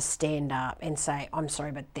prepared to stand up and say, I'm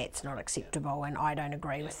sorry, but that's not acceptable and I don't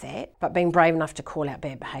agree with that. But being brave enough to call out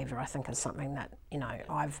bad behaviour, I think, is something that,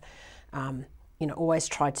 I've always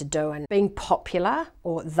tried to do. And being popular,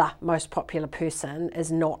 or the most popular person,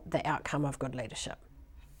 is not the outcome of good leadership.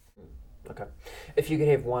 Okay. If you could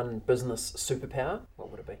have one business superpower,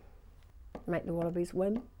 what would it be? Make the Wallabies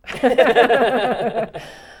win.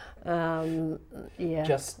 Yeah.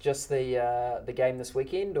 Just the game this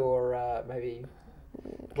weekend, or maybe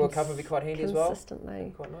World Cup would be quite handy as well.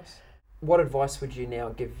 Consistently. Quite nice. What advice would you now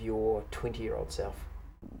give your 20-year-old self?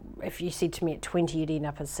 If you said to me at 20 you'd end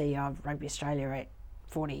up as CEO of Rugby Australia at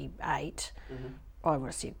 48, I would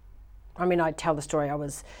have said. I mean, I tell the story. I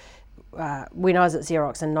was when I was at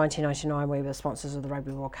Xerox in 1999, we were sponsors of the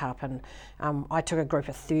Rugby World Cup, and I took a group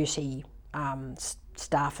of 30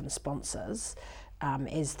 staff and sponsors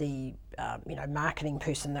as the marketing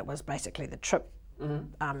person that was basically the trip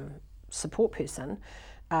support person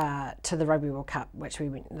to the Rugby World Cup, which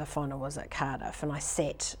the final was at Cardiff, and I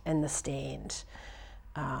sat in the stand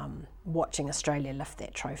watching Australia lift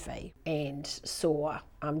that trophy and saw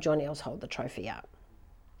John Eales hold the trophy up.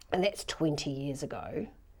 and that's 20 years ago.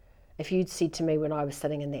 If you'd said to me when I was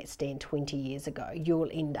sitting in that stand 20 years ago, you'll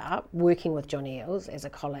end up working with John Eales as a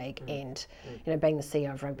colleague and being the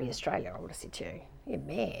CEO of Rugby Australia, I would have said to you, you're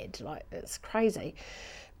mad, like it's crazy.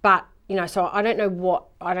 But so I don't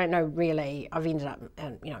know really, I've ended up,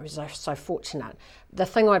 so fortunate. The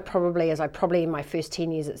thing I probably in my first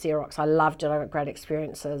 10 years at Xerox, I loved it, I got great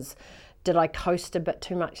experiences. Did I coast a bit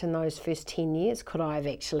too much in those first 10 years? Could I have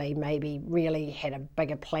actually maybe really had a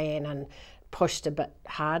bigger plan and pushed a bit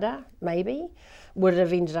harder, maybe? Would it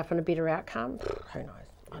have ended up in a better outcome? Who knows?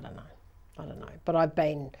 I don't know. But I've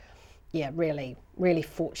been, really, really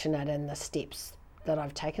fortunate in the steps that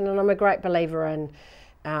I've taken. And I'm a great believer in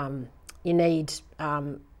you need,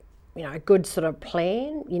 a good sort of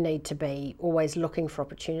plan. You need to be always looking for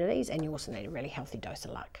opportunities, and you also need a really healthy dose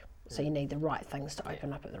of luck. So you need the right things to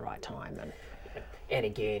open up at the right time. And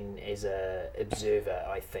again, as an observer,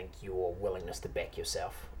 I think your willingness to back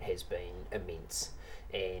yourself has been immense.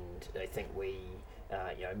 And I think we,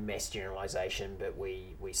 mass generalisation, but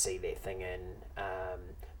we see that thing in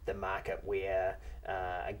the market where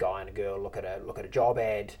a guy and a girl look at a job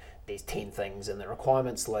ad. There's 10 things in the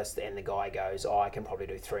requirements list, and the guy goes, I can probably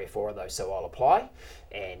do 3 or 4 of those, so I'll apply.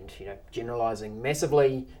 And generalising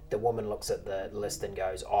massively, the woman looks at the list and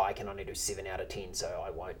goes, I can only do 7 out of 10, so I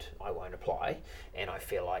won't apply. And I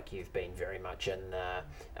feel like you've been very much in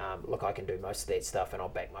look, I can do most of that stuff, and I'll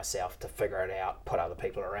back myself to figure it out, put other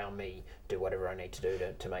people around me, do whatever I need to do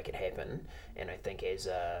to make it happen. And I think as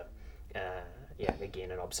a again,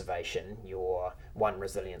 an observation, you're 1,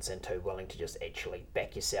 resilience, and 2, willing to just actually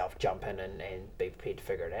back yourself, jump in and be prepared to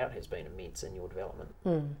figure it out has been immense in your development.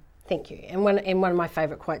 Thank you. And one of my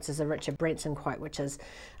favourite quotes is a Richard Branson quote, which is,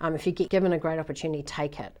 if you get given a great opportunity,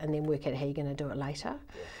 take it and then work out how you're going to do it later.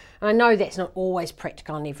 Yeah. And I know that's not always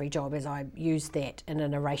practical in every job, as I use that in a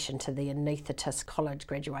narration to the anaesthetists college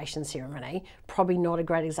graduation ceremony. Probably not a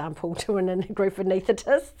great example to a group of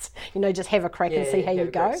anaesthetists. Just have a crack and see how you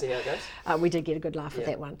go. See how it goes. We did get a good laugh with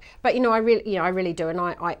that one. But I really do, and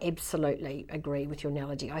I absolutely agree with your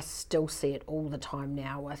analogy. I still see it all the time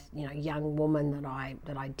now with young women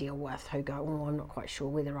that I deal with who go, oh, I'm not quite sure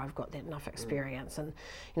whether I've got that enough experience. And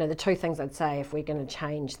the 2 things I'd say if we're going to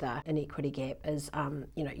change the inequity gap is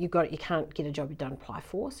you can't get a job you don't apply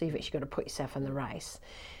for, so you've actually got to put yourself in the race.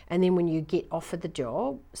 And then when you get offered the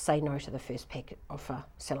job, say no to the first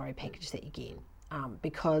salary package that you get,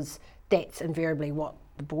 because that's invariably what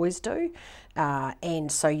the boys do.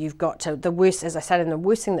 And so you've got to, the worst, as I said, and the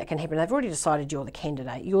worst thing that can happen, they've already decided you're the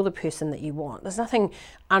candidate, you're the person that you want. There's nothing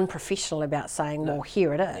unprofessional about saying, well,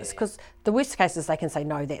 here it is, because the worst case is they can say,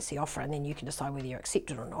 no, that's the offer, and then you can decide whether you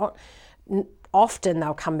accept it or not. Often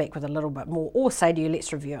they'll come back with a little bit more, or say to you,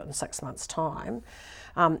 let's review it in 6 months' time.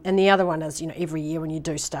 And the other one is, every year when you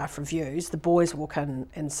do staff reviews, the boys walk in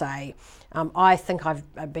and say, I think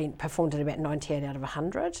I've been performed at about 98 out of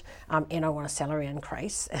 100, and I want a salary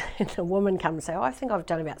increase. And the woman comes and say, I think I've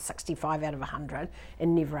done about 65 out of 100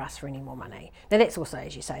 and never asked for any more money. Now that's also,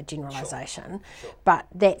 as you say, a generalisation, sure. But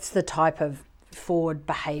that's the type of forward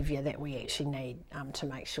behaviour that we actually need to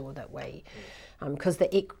make sure that we, because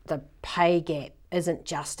the pay gap isn't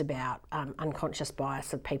just about unconscious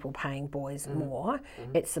bias of people paying boys more.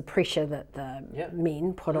 It's the pressure that the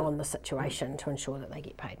men put on the situation to ensure that they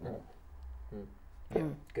get paid more. Yeah,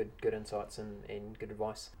 good insights and good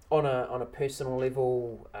advice. On a personal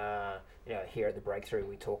level, here at the Breakthrough,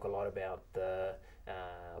 we talk a lot about the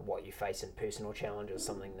what you face in personal challenges,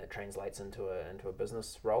 something that translates into a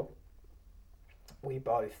business role. We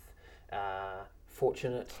both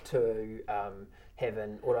fortunate to have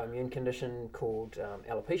an autoimmune condition called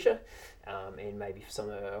alopecia, and maybe for some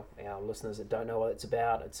of our listeners that don't know what it's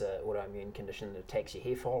about, it's an autoimmune condition that attacks your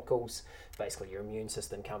hair follicles. Basically, your immune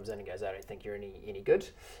system comes in and goes, I don't think you're any good.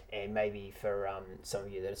 And maybe for some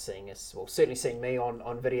of you that are seeing us, well, certainly seeing me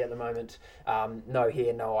on video at the moment, no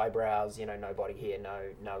hair, no eyebrows, no body hair,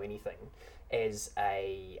 no anything. As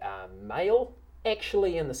a male,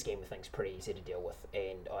 actually, in the scheme of things, pretty easy to deal with,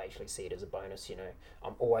 and I actually see it as a bonus.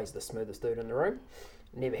 I'm always the smoothest dude in the room,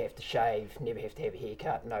 never have to shave, never have to have a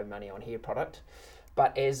haircut, no money on hair product.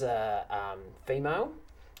 But as a female,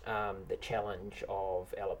 the challenge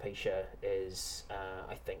of alopecia is,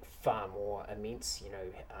 I think, far more immense.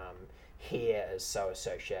 Hair is so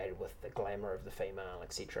associated with the glamour of the female,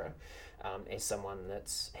 etc. As someone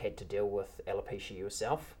that's had to deal with alopecia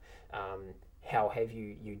yourself, how have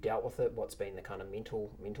you dealt with it? What's been the kind of mental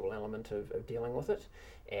element of dealing with it,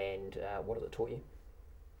 and what has it taught you?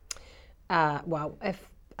 Well, if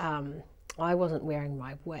I wasn't wearing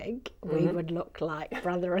my wig, we would look like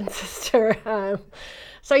brother and sister.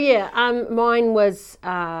 Mine was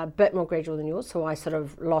a bit more gradual than yours. So I sort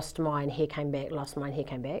of lost mine, hair came back, It's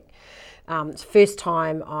the first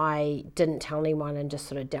time I didn't tell anyone and just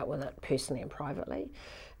sort of dealt with it personally and privately.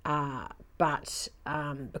 But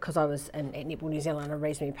because I was at Netball New Zealand, a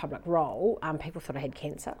reasonably public role, people thought I had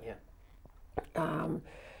cancer. Yeah.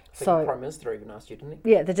 So the Prime Minister even asked you, didn't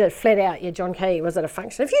he? Yeah, they did, flat out. Yeah, John Key was at a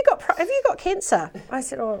function. Have you got cancer? I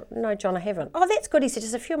said, oh, no, John, I haven't. Oh, that's good. He said,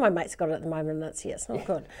 just a few of my mates got it at the moment, and it's not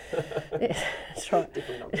good. Yeah, that's right.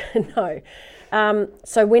 Definitely not good. No.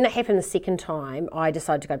 So when it happened the second time, I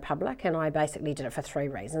decided to go public, and I basically did it for 3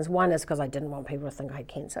 reasons. One is because I didn't want people to think I had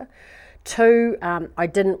cancer. 2, I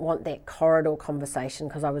didn't want that corridor conversation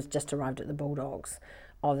because I was just arrived at the Bulldogs.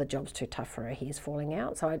 Oh, the job's too tough for her, hair's falling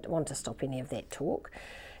out. So I want to stop any of that talk.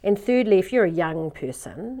 And thirdly, if you're a young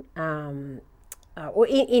person, or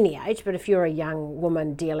any age, but if you're a young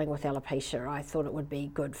woman dealing with alopecia, I thought it would be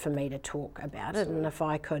good for me to talk about it. And if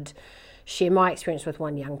I could share my experience with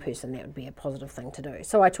one young person, that would be a positive thing to do.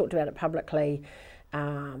 So I talked about it publicly,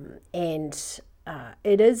 and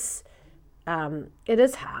it is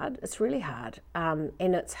hard. It's really hard,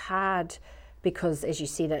 and it's hard because, as you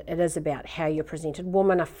said, it is about how you're presented.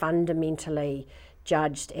 Women are fundamentally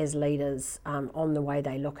judged as leaders on the way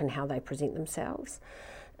they look and how they present themselves.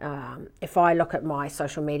 If I look at my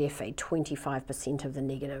social media feed, 25% of the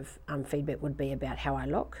negative feedback would be about how I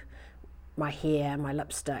look, my hair, my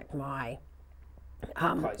lipstick, my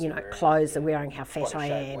clothes they're wearing, how fat I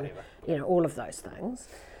am, all of those things.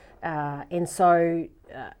 And so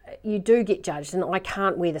you do get judged, and I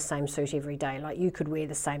can't wear the same suit every day. Like, you could wear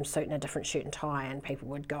the same suit and a different shirt and tie and people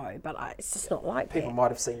would go, but it's just not like people that.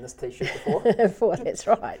 Might have seen this t-shirt before. That's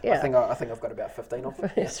right, yeah. I think I've got about 15 of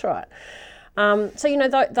them. That's right.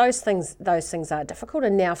 So, those things are difficult.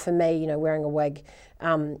 And now for me, wearing a wig,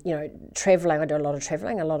 travelling, I do a lot of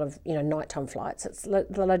travelling, a lot of, nighttime flights.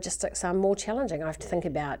 The logistics are more challenging. I have to think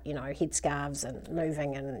about, headscarves and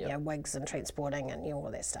moving and, wigs and transporting and,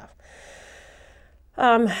 all that stuff.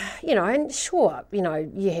 And sure,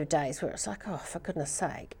 you have days where it's like, oh, for goodness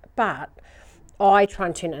sake. But I try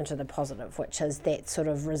and turn it into the positive, which is that sort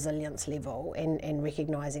of resilience level and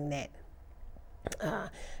recognising that,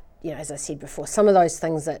 as I said before, some of those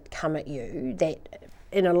things that come at you that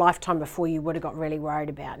in a lifetime before you would have got really worried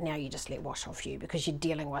about, now you just let wash off you because you're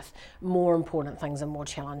dealing with more important things and more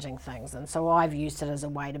challenging things. And so I've used it as a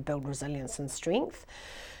way to build resilience and strength.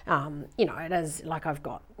 It is like I've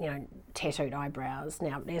got, tattooed eyebrows.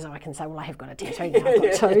 Now, as I can say, well, I have got a tattoo now, I've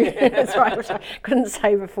got 2. That's right, which I couldn't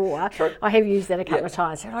say before. True. I have used that a couple of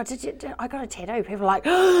times. I got a tattoo. People are like,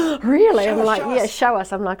 oh, really? Show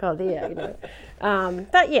us. I'm like, oh, there,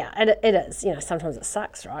 But yeah, it is, sometimes it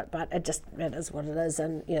sucks, right? But it is what it is.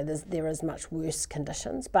 And, there is much worse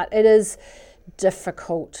conditions. But it is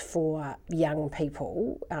difficult for young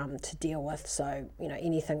people to deal with. So,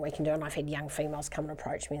 anything we can do. And I've had young females come and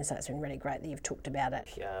approach me and say it's been really great that you've talked about it.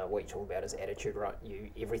 What you talk about is attitude, right?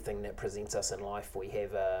 Everything that presents us in life, we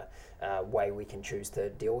have a way we can choose to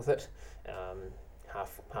deal with it.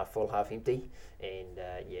 Half full, half empty, and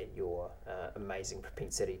your amazing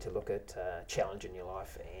propensity to look at challenge in your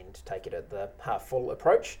life and take it at the half full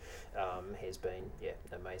approach has been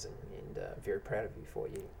amazing, and very proud of you for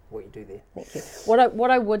what you do there. Thank you.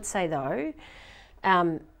 What I would say though,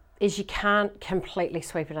 is you can't completely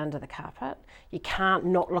sweep it under the carpet. You can't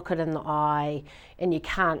not look it in the eye, and you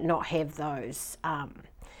can't not have those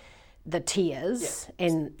the tears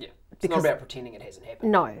and it's not about pretending it hasn't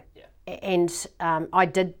happened. No. And I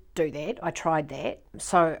did do that. I tried that.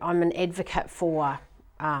 So I'm an advocate for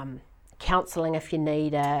counselling if you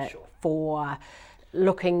need it, for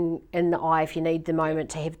looking in the eye if you need the moment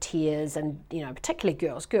to have tears, and particularly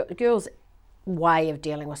girls' way of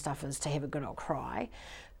dealing with stuff is to have a good old cry.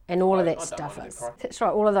 And all of that stuff is. That's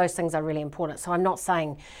right. All of those things are really important. So I'm not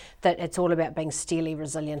saying that it's all about being steely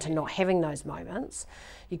resilient and not having those moments.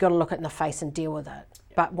 You've got to look it in the face and deal with it.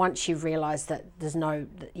 But once you realise that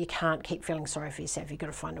you can't keep feeling sorry for yourself, you've got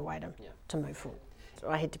to find a way to move forward. So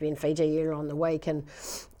I had to be in Fiji earlier on the week, and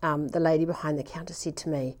the lady behind the counter said to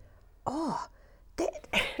me, oh, that,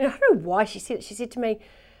 I don't know why she said it. She said to me,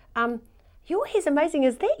 your hair's amazing.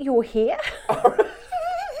 Is that your hair?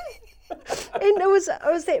 And it was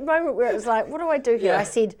that moment where it was like, what do I do here? I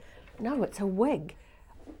said, no, it's a wig.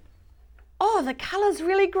 Oh, the colour's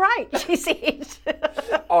really great, she said.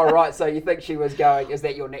 Oh, right, so you think she was going, is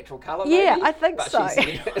that your natural colour, maybe? Yeah, I think so.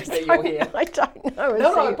 She said, is that your hair? I don't know.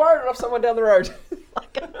 No, I borrowed it off someone down the road.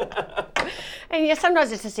 And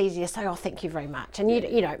sometimes it's just easier to say, oh, thank you very much. And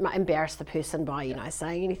you don't embarrass the person by,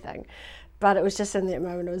 saying anything. But it was just in that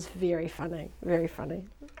moment, it was very funny,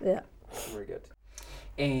 yeah. Very good.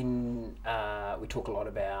 And we talk a lot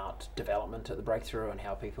about development at the Breakthrough and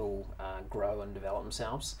how people grow and develop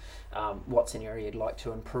themselves. What's an area you'd like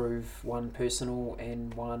to improve, one personal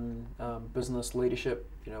and one business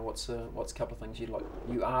leadership? You know, what's a couple of things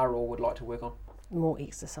you are or would like to work on? More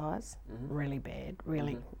exercise, really bad,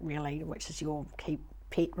 really, which is your key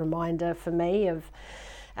pet reminder for me of,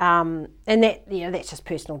 and that, you know, that's just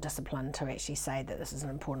personal discipline to actually say that this is an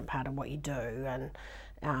important part of what you do. And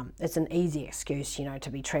it's an easy excuse, you know, to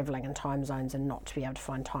be travelling in time zones and not to be able to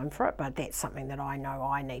find time for it, but that's something that I know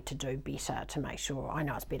I need to do better to make sure I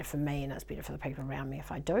know it's better for me and it's better for the people around me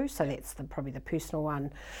if I do. So that's probably the personal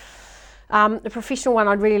one. The professional one,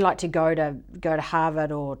 I'd really like to go to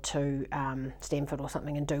Harvard or to Stanford or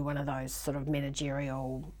something and do one of those sort of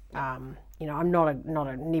managerial. You know, I'm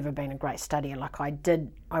never been a great studier. Like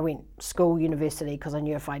I went school, university, because I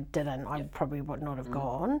knew if I didn't, I probably would not have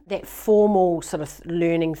gone. That formal sort of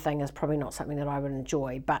learning thing is probably not something that I would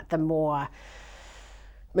enjoy, but the more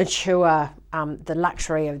mature, the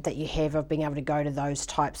luxury that you have of being able to go to those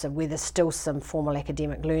types of, where there's still some formal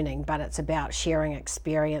academic learning, but it's about sharing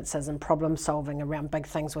experiences and problem solving around big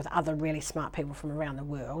things with other really smart people from around the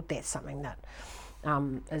world. That's something that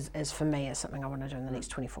is for me, is something I want to do in the next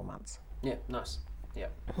 24 months. Yeah, nice. Yeah,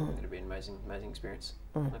 it'll be an amazing experience.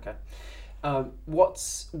 Okay.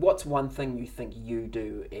 What's one thing you think you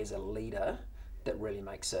do as a leader that really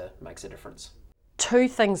makes a difference? Two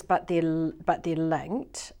things, but they're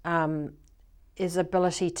linked. Is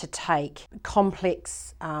ability to take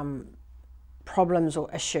complex problems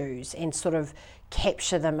or issues and sort of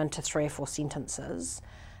capture them into 3 or 4 sentences,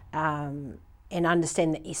 and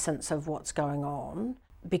understand the essence of what's going on,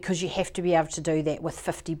 because you have to be able to do that with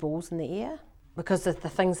 50 balls in the air, because the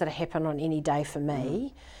things that happen on any day for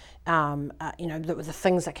me, you know, the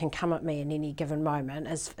things that can come at me in any given moment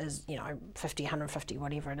is you know, 50, 150,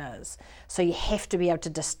 whatever it is. So you have to be able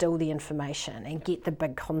to distill the information and get the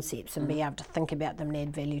big concepts and be able to think about them and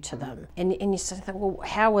add value to them. And you sort of think, well,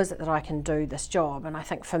 how is it that I can do this job? And I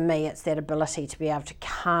think for me, it's that ability to be able to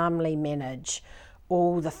calmly manage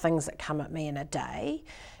all the things that come at me in a day,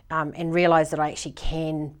 and realise that I actually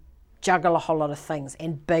can juggle a whole lot of things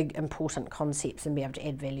and big important concepts and be able to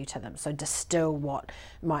add value to them. So distill what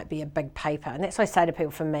might be a big paper. And that's why I say to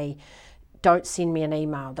people, for me, don't send me an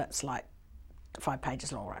email that's like 5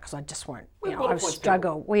 pages long, right? Because I just won't, you know, I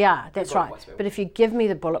struggle. People. We are, that's right. But if you give me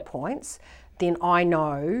the bullet points, then I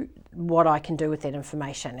know what I can do with that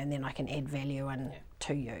information, and then I can add value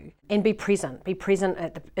to you. And be present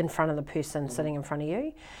in front of the person sitting in front of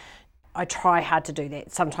you. I try hard to do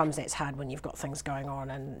that. Sometimes that's hard when you've got things going on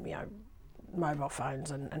and, you know, mobile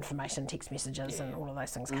phones and information, text messages and all of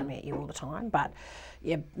those things coming at you all the time. But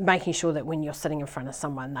yeah, making sure that when you're sitting in front of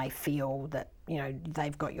someone, they feel that, you know,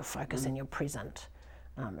 they've got your focus and you're present,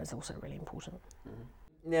 is also really important.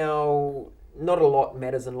 Now, not a lot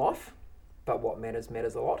matters in life, but what matters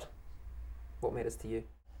a lot. What matters to you?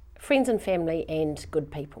 Friends and family and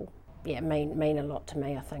good people. Yeah, mean a lot to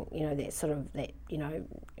me. I think, you know, that sort of that, you know,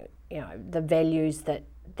 the values that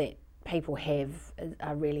people have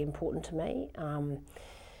are really important to me, and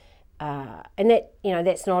that, you know,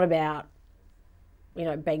 that's not about, you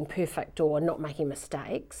know, being perfect or not making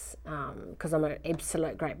mistakes, because I'm an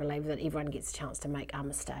absolute great believer that everyone gets a chance to make a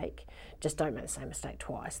mistake. Just don't make the same mistake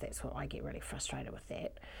twice. That's what I get really frustrated with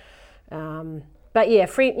that. But yeah,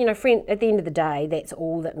 friend, at the end of the day, that's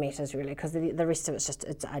all that matters really, because the rest of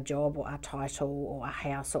it's our job or our title or our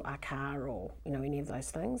house or our car or, you know, any of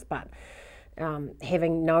those things. But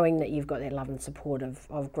knowing that you've got that love and support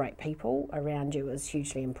of great people around you is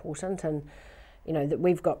hugely important. And, you know, that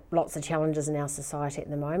we've got lots of challenges in our society at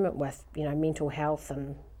the moment with, you know, mental health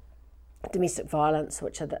and domestic violence,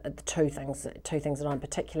 which are the two things that I'm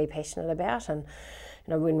particularly passionate about. And,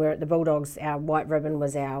 you know, when we were at the Bulldogs, our white ribbon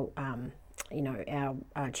was our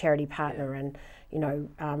charity partner, and, you know,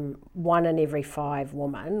 1 in every 5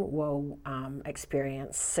 women will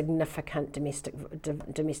experience significant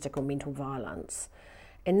domestic or mental violence,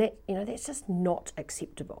 and that, you know, that's just not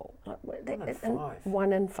acceptable. Like,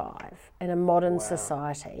 1 in 5 in a modern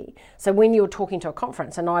society. So when you're talking to a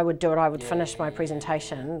conference, and I would finish my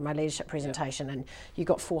presentation, my leadership presentation, and you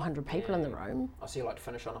got 400 people in the room. I see you like to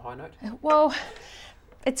finish on a high note. Well,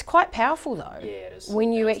 it's quite powerful though. Yeah, it is.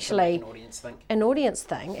 When you actually an audience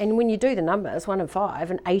thing, and when you do the numbers, 1 in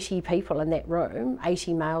 5, and 80 people in that room,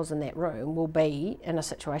 80 males in that room will be in a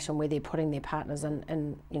situation where they're putting their partners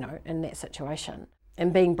in that situation.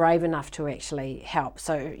 and being brave enough to actually help.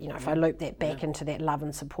 So, you know, if I loop that back into that love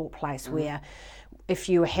and support place where if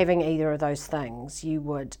you were having either of those things, you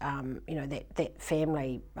would, you know, that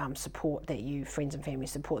family support that friends and family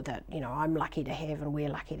support that, you know, I'm lucky to have and we're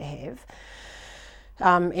lucky to have.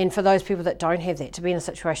 And for those people that don't have that, to be in a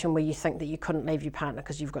situation where you think that you couldn't leave your partner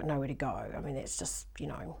because you've got nowhere to go, I mean, that's just, you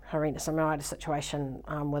know, horrendous. I mean, I had a situation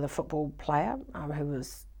with a football player who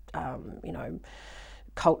was, you know,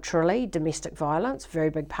 culturally, domestic violence, very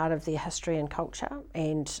big part of their history and culture.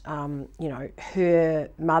 And, you know, her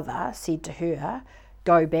mother said to her,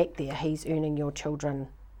 go back there, he's earning your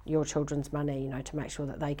children's money, you know, to make sure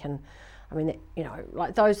that they can, I mean, that, you know,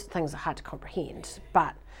 like those things are hard to comprehend.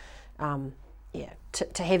 But, yeah,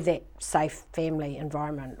 to have that safe family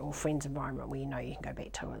environment or friends environment where you know you can go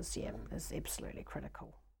back to is absolutely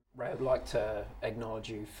critical. Ray, I'd like to acknowledge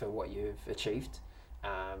you for what you've achieved.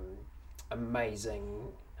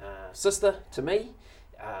 Amazing sister to me,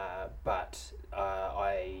 but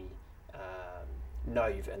I know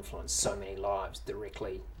you've influenced so many lives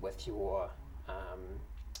directly with your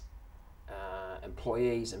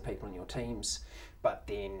employees and people in your teams, but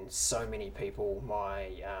then so many people,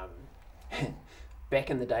 back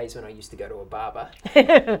in the days when I used to go to a barber,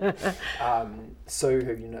 Sue,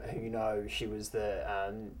 who you know, she was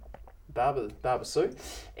the Barber Sue,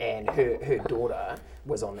 and her daughter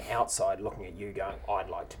was on the outside looking at you going, I'd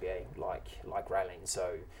like to be like Raylene.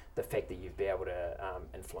 So the fact that you've been able to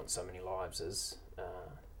influence so many lives is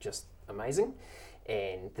just amazing,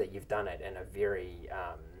 and that you've done it in a very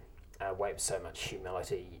way of so much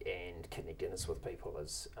humility and connectedness with people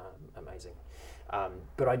is amazing.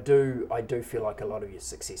 But I do feel like a lot of your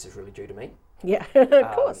success is really due to me. Yeah,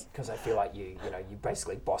 of course. Because I feel like you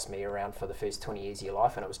basically bossed me around for the first 20 years of your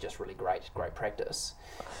life, and it was just really great practice.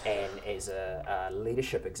 And as a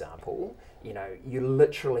leadership example, you know, you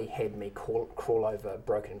literally had me crawl over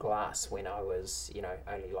broken glass when I was, you know,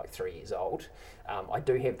 only like 3 years old. I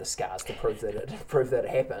do have the scars to prove that it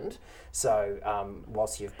happened. So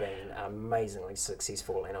whilst you've been amazingly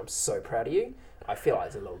successful, and I'm so proud of you, I feel like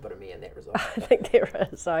there's a little bit of me in that result. I think there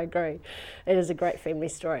is, I agree. It is a great family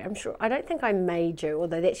story. I don't think I made you,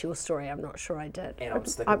 although that's your story, I'm not sure I did. And I'm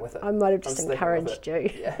sticking with it. I might have just encouraged you.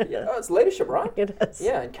 Yeah. Oh, it's leadership, right? It is.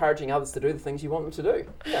 Yeah, encouraging others to do the things you want them to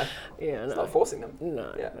do. Yeah. Yeah, it's not forcing them.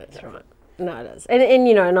 No, that's right. No, it is. And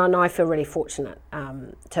you know, and I feel really fortunate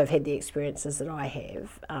to have had the experiences that I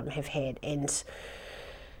have had. And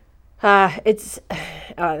I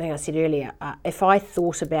think I said earlier, if I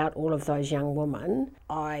thought about all of those young women,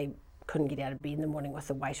 I couldn't get out of bed in the morning with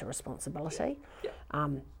the weight of responsibility. Yeah.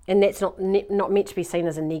 And that's not meant to be seen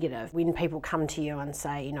as a negative. When people come to you and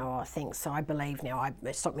say, you know, oh, thanks, so I believe now,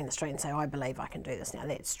 stop me in the street and say, I believe I can do this now,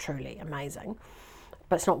 that's truly amazing.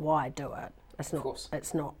 But it's not why I do it. It's not, of course.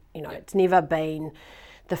 It's not, you know, It's never been,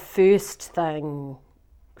 the first thing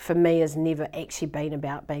for me has never actually been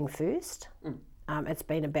about being first. It's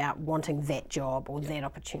been about wanting that job or that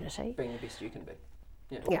opportunity. Being the best you can be.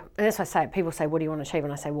 Yeah, and as I say, people say, what do you want to achieve?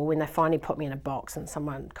 And I say, well, when they finally put me in a box and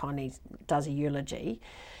someone kindly does a eulogy,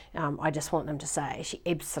 I just want them to say she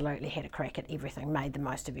absolutely had a crack at everything, made the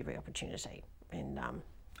most of every opportunity. And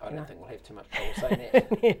I don't think we'll have too much trouble saying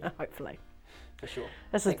that. Yeah, hopefully. For sure.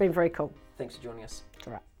 This has been very cool. Thanks for joining us. It's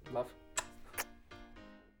all right. Love.